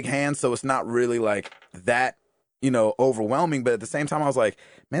have big hands, so it's not really like that overwhelming. But at the same time, I was like,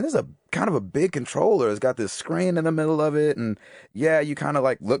 man, this is a kind of a big controller. It's got this screen in the middle of it. And yeah, you kind of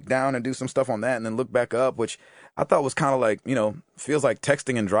like look down and do some stuff on that and then look back up, which I thought was kind of like, feels like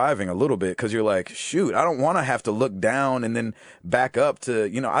texting and driving a little bit. Cause you're like, shoot, I don't want to have to look down and then back up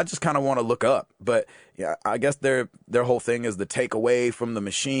to, I just kind of want to look up. But yeah, I guess their whole thing is to take away from the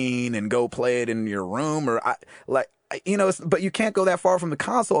machine and go play it in your room but you can't go that far from the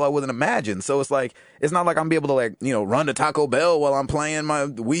console, I wouldn't imagine. So it's like, it's not like I'm be able to run to Taco Bell while I'm playing my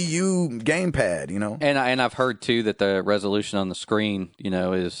Wii U gamepad, And I've heard too that the resolution on the screen,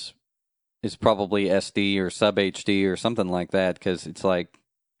 is probably SD or sub HD or something like that. Because it's like,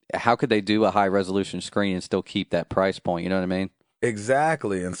 how could they do a high resolution screen and still keep that price point? You know what I mean?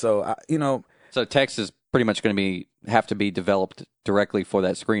 Exactly. And so so text is pretty much going to have to be developed directly for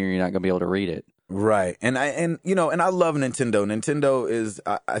that screen, or you're not going to be able to read it. Right. And I love Nintendo. Nintendo is,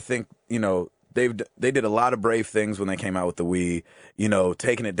 I think, they did a lot of brave things when they came out with the Wii,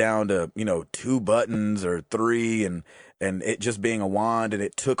 taking it down to, 2 buttons or 3 and it just being a wand, and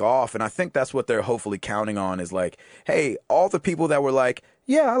it took off. And I think that's what they're hopefully counting on is like, hey, all the people that were like,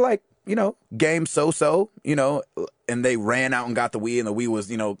 yeah, I like, games so, and they ran out and got the Wii, and the Wii was,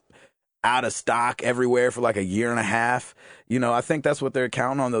 out of stock everywhere for like a year and a half. I think that's what they're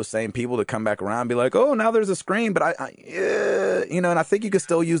counting on, those same people to come back around and be like, oh, now there's a screen, but and I think you could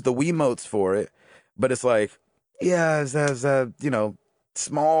still use the Wiimotes for it, but it's like, yeah, there's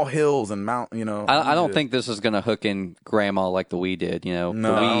small hills and mountain, I don't think this is going to hook in grandma like the Wii did, No, the Wii,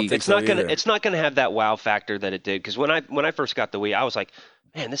 I don't think it's not gonna have that wow factor that it did. Because when I first got the Wii, I was like,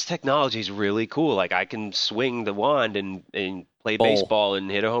 man, this technology is really cool. Like I can swing the wand and play baseball and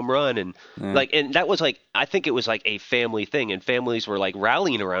hit a home run and and that was like, I think it was like a family thing, and families were like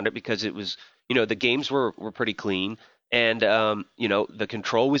rallying around it because it was, the games were pretty clean, and the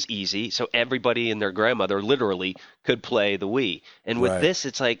control was easy, so everybody and their grandmother literally could play the Wii. And with this,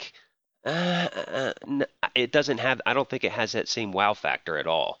 it's like it doesn't have. I don't think it has that same wow factor at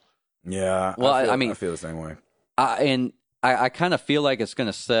all. Yeah. Well, I mean, I feel the same way. I kind of feel like it's going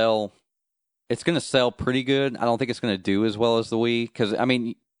to sell. It's going to sell pretty good. I don't think it's going to do as well as the Wii, because I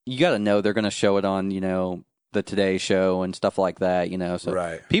mean, you got to know they're going to show it on the Today Show and stuff like that.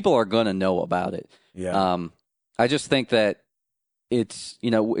 So people are going to know about it. Yeah. I just think that it's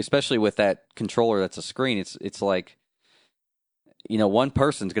especially with that controller that's a screen. It's like one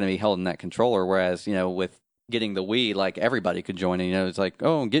person's going to be holding that controller, whereas with getting the Wii, like everybody could join in. It's like,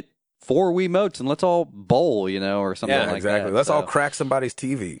 oh, get 4 Wiimotes and let's all bowl, or something like exactly. that. Let's all crack somebody's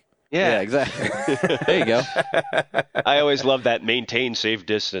TV. Yeah, exactly. There you go. I always love that maintain safe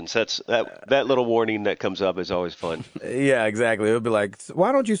distance. That little warning that comes up is always fun. Yeah, exactly. It'll be like,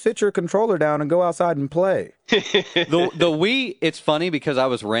 why don't you sit your controller down and go outside and play? The Wii, it's funny because I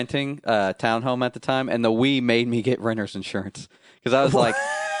was renting a townhome at the time, and the Wii made me get renter's insurance because I was like,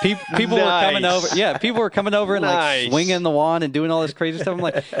 people were coming over. Yeah, people were coming over and like swinging the wand and doing all this crazy stuff. I'm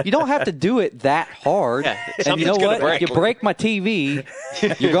like, you don't have to do it that hard. Yeah, and you know what? If you break my TV,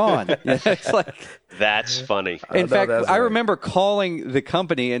 you're gone. It's like, that's funny. In fact, I remember calling the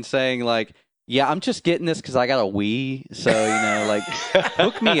company and saying like, yeah, I'm just getting this because I got a Wii, so like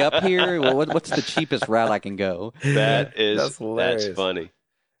hook me up here. Well, what's the cheapest route I can go? That's funny.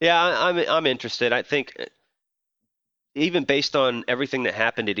 Yeah, I'm interested. I think even based on everything that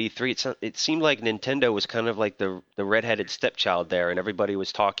happened at E3, it seemed like Nintendo was kind of like the redheaded stepchild there, and everybody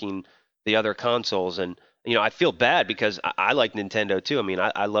was talking the other consoles. And I feel bad because I like Nintendo too. I mean,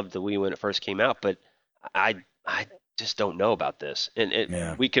 I loved the Wii when it first came out, but I just don't know about this.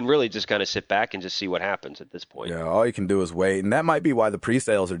 And we can really just kind of sit back and just see what happens at this point. Yeah, all you can do is wait. And that might be why the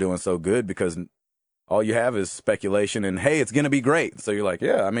pre-sales are doing so good, because all you have is speculation and, hey, it's going to be great. So you're like,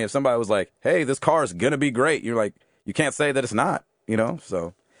 yeah, I mean, if somebody was like, hey, this car is going to be great, you're like, you can't say that it's not,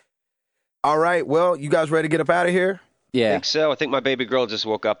 so. All right, well, you guys ready to get up out of here? Yeah. I think so. I think my baby girl just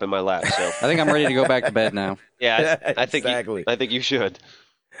woke up in my lap, so. I think I'm ready to go back to bed now. Yeah, I think exactly. I think you should.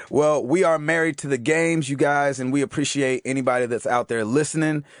 Well, we are married to the games, you guys, and we appreciate anybody that's out there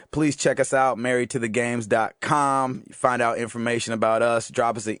listening. Please check us out, marriedtothegames.com. Find out information about us.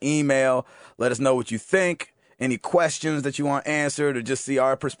 Drop us an email. Let us know what you think. Any questions that you want answered, or just see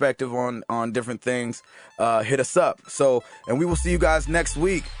our perspective on different things, hit us up. So, and we will see you guys next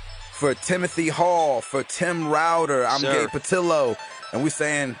week. For Timothy Hall, for Tim Router, I'm Gabe Patillo, and we're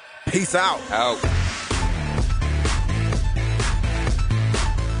saying peace out. Out.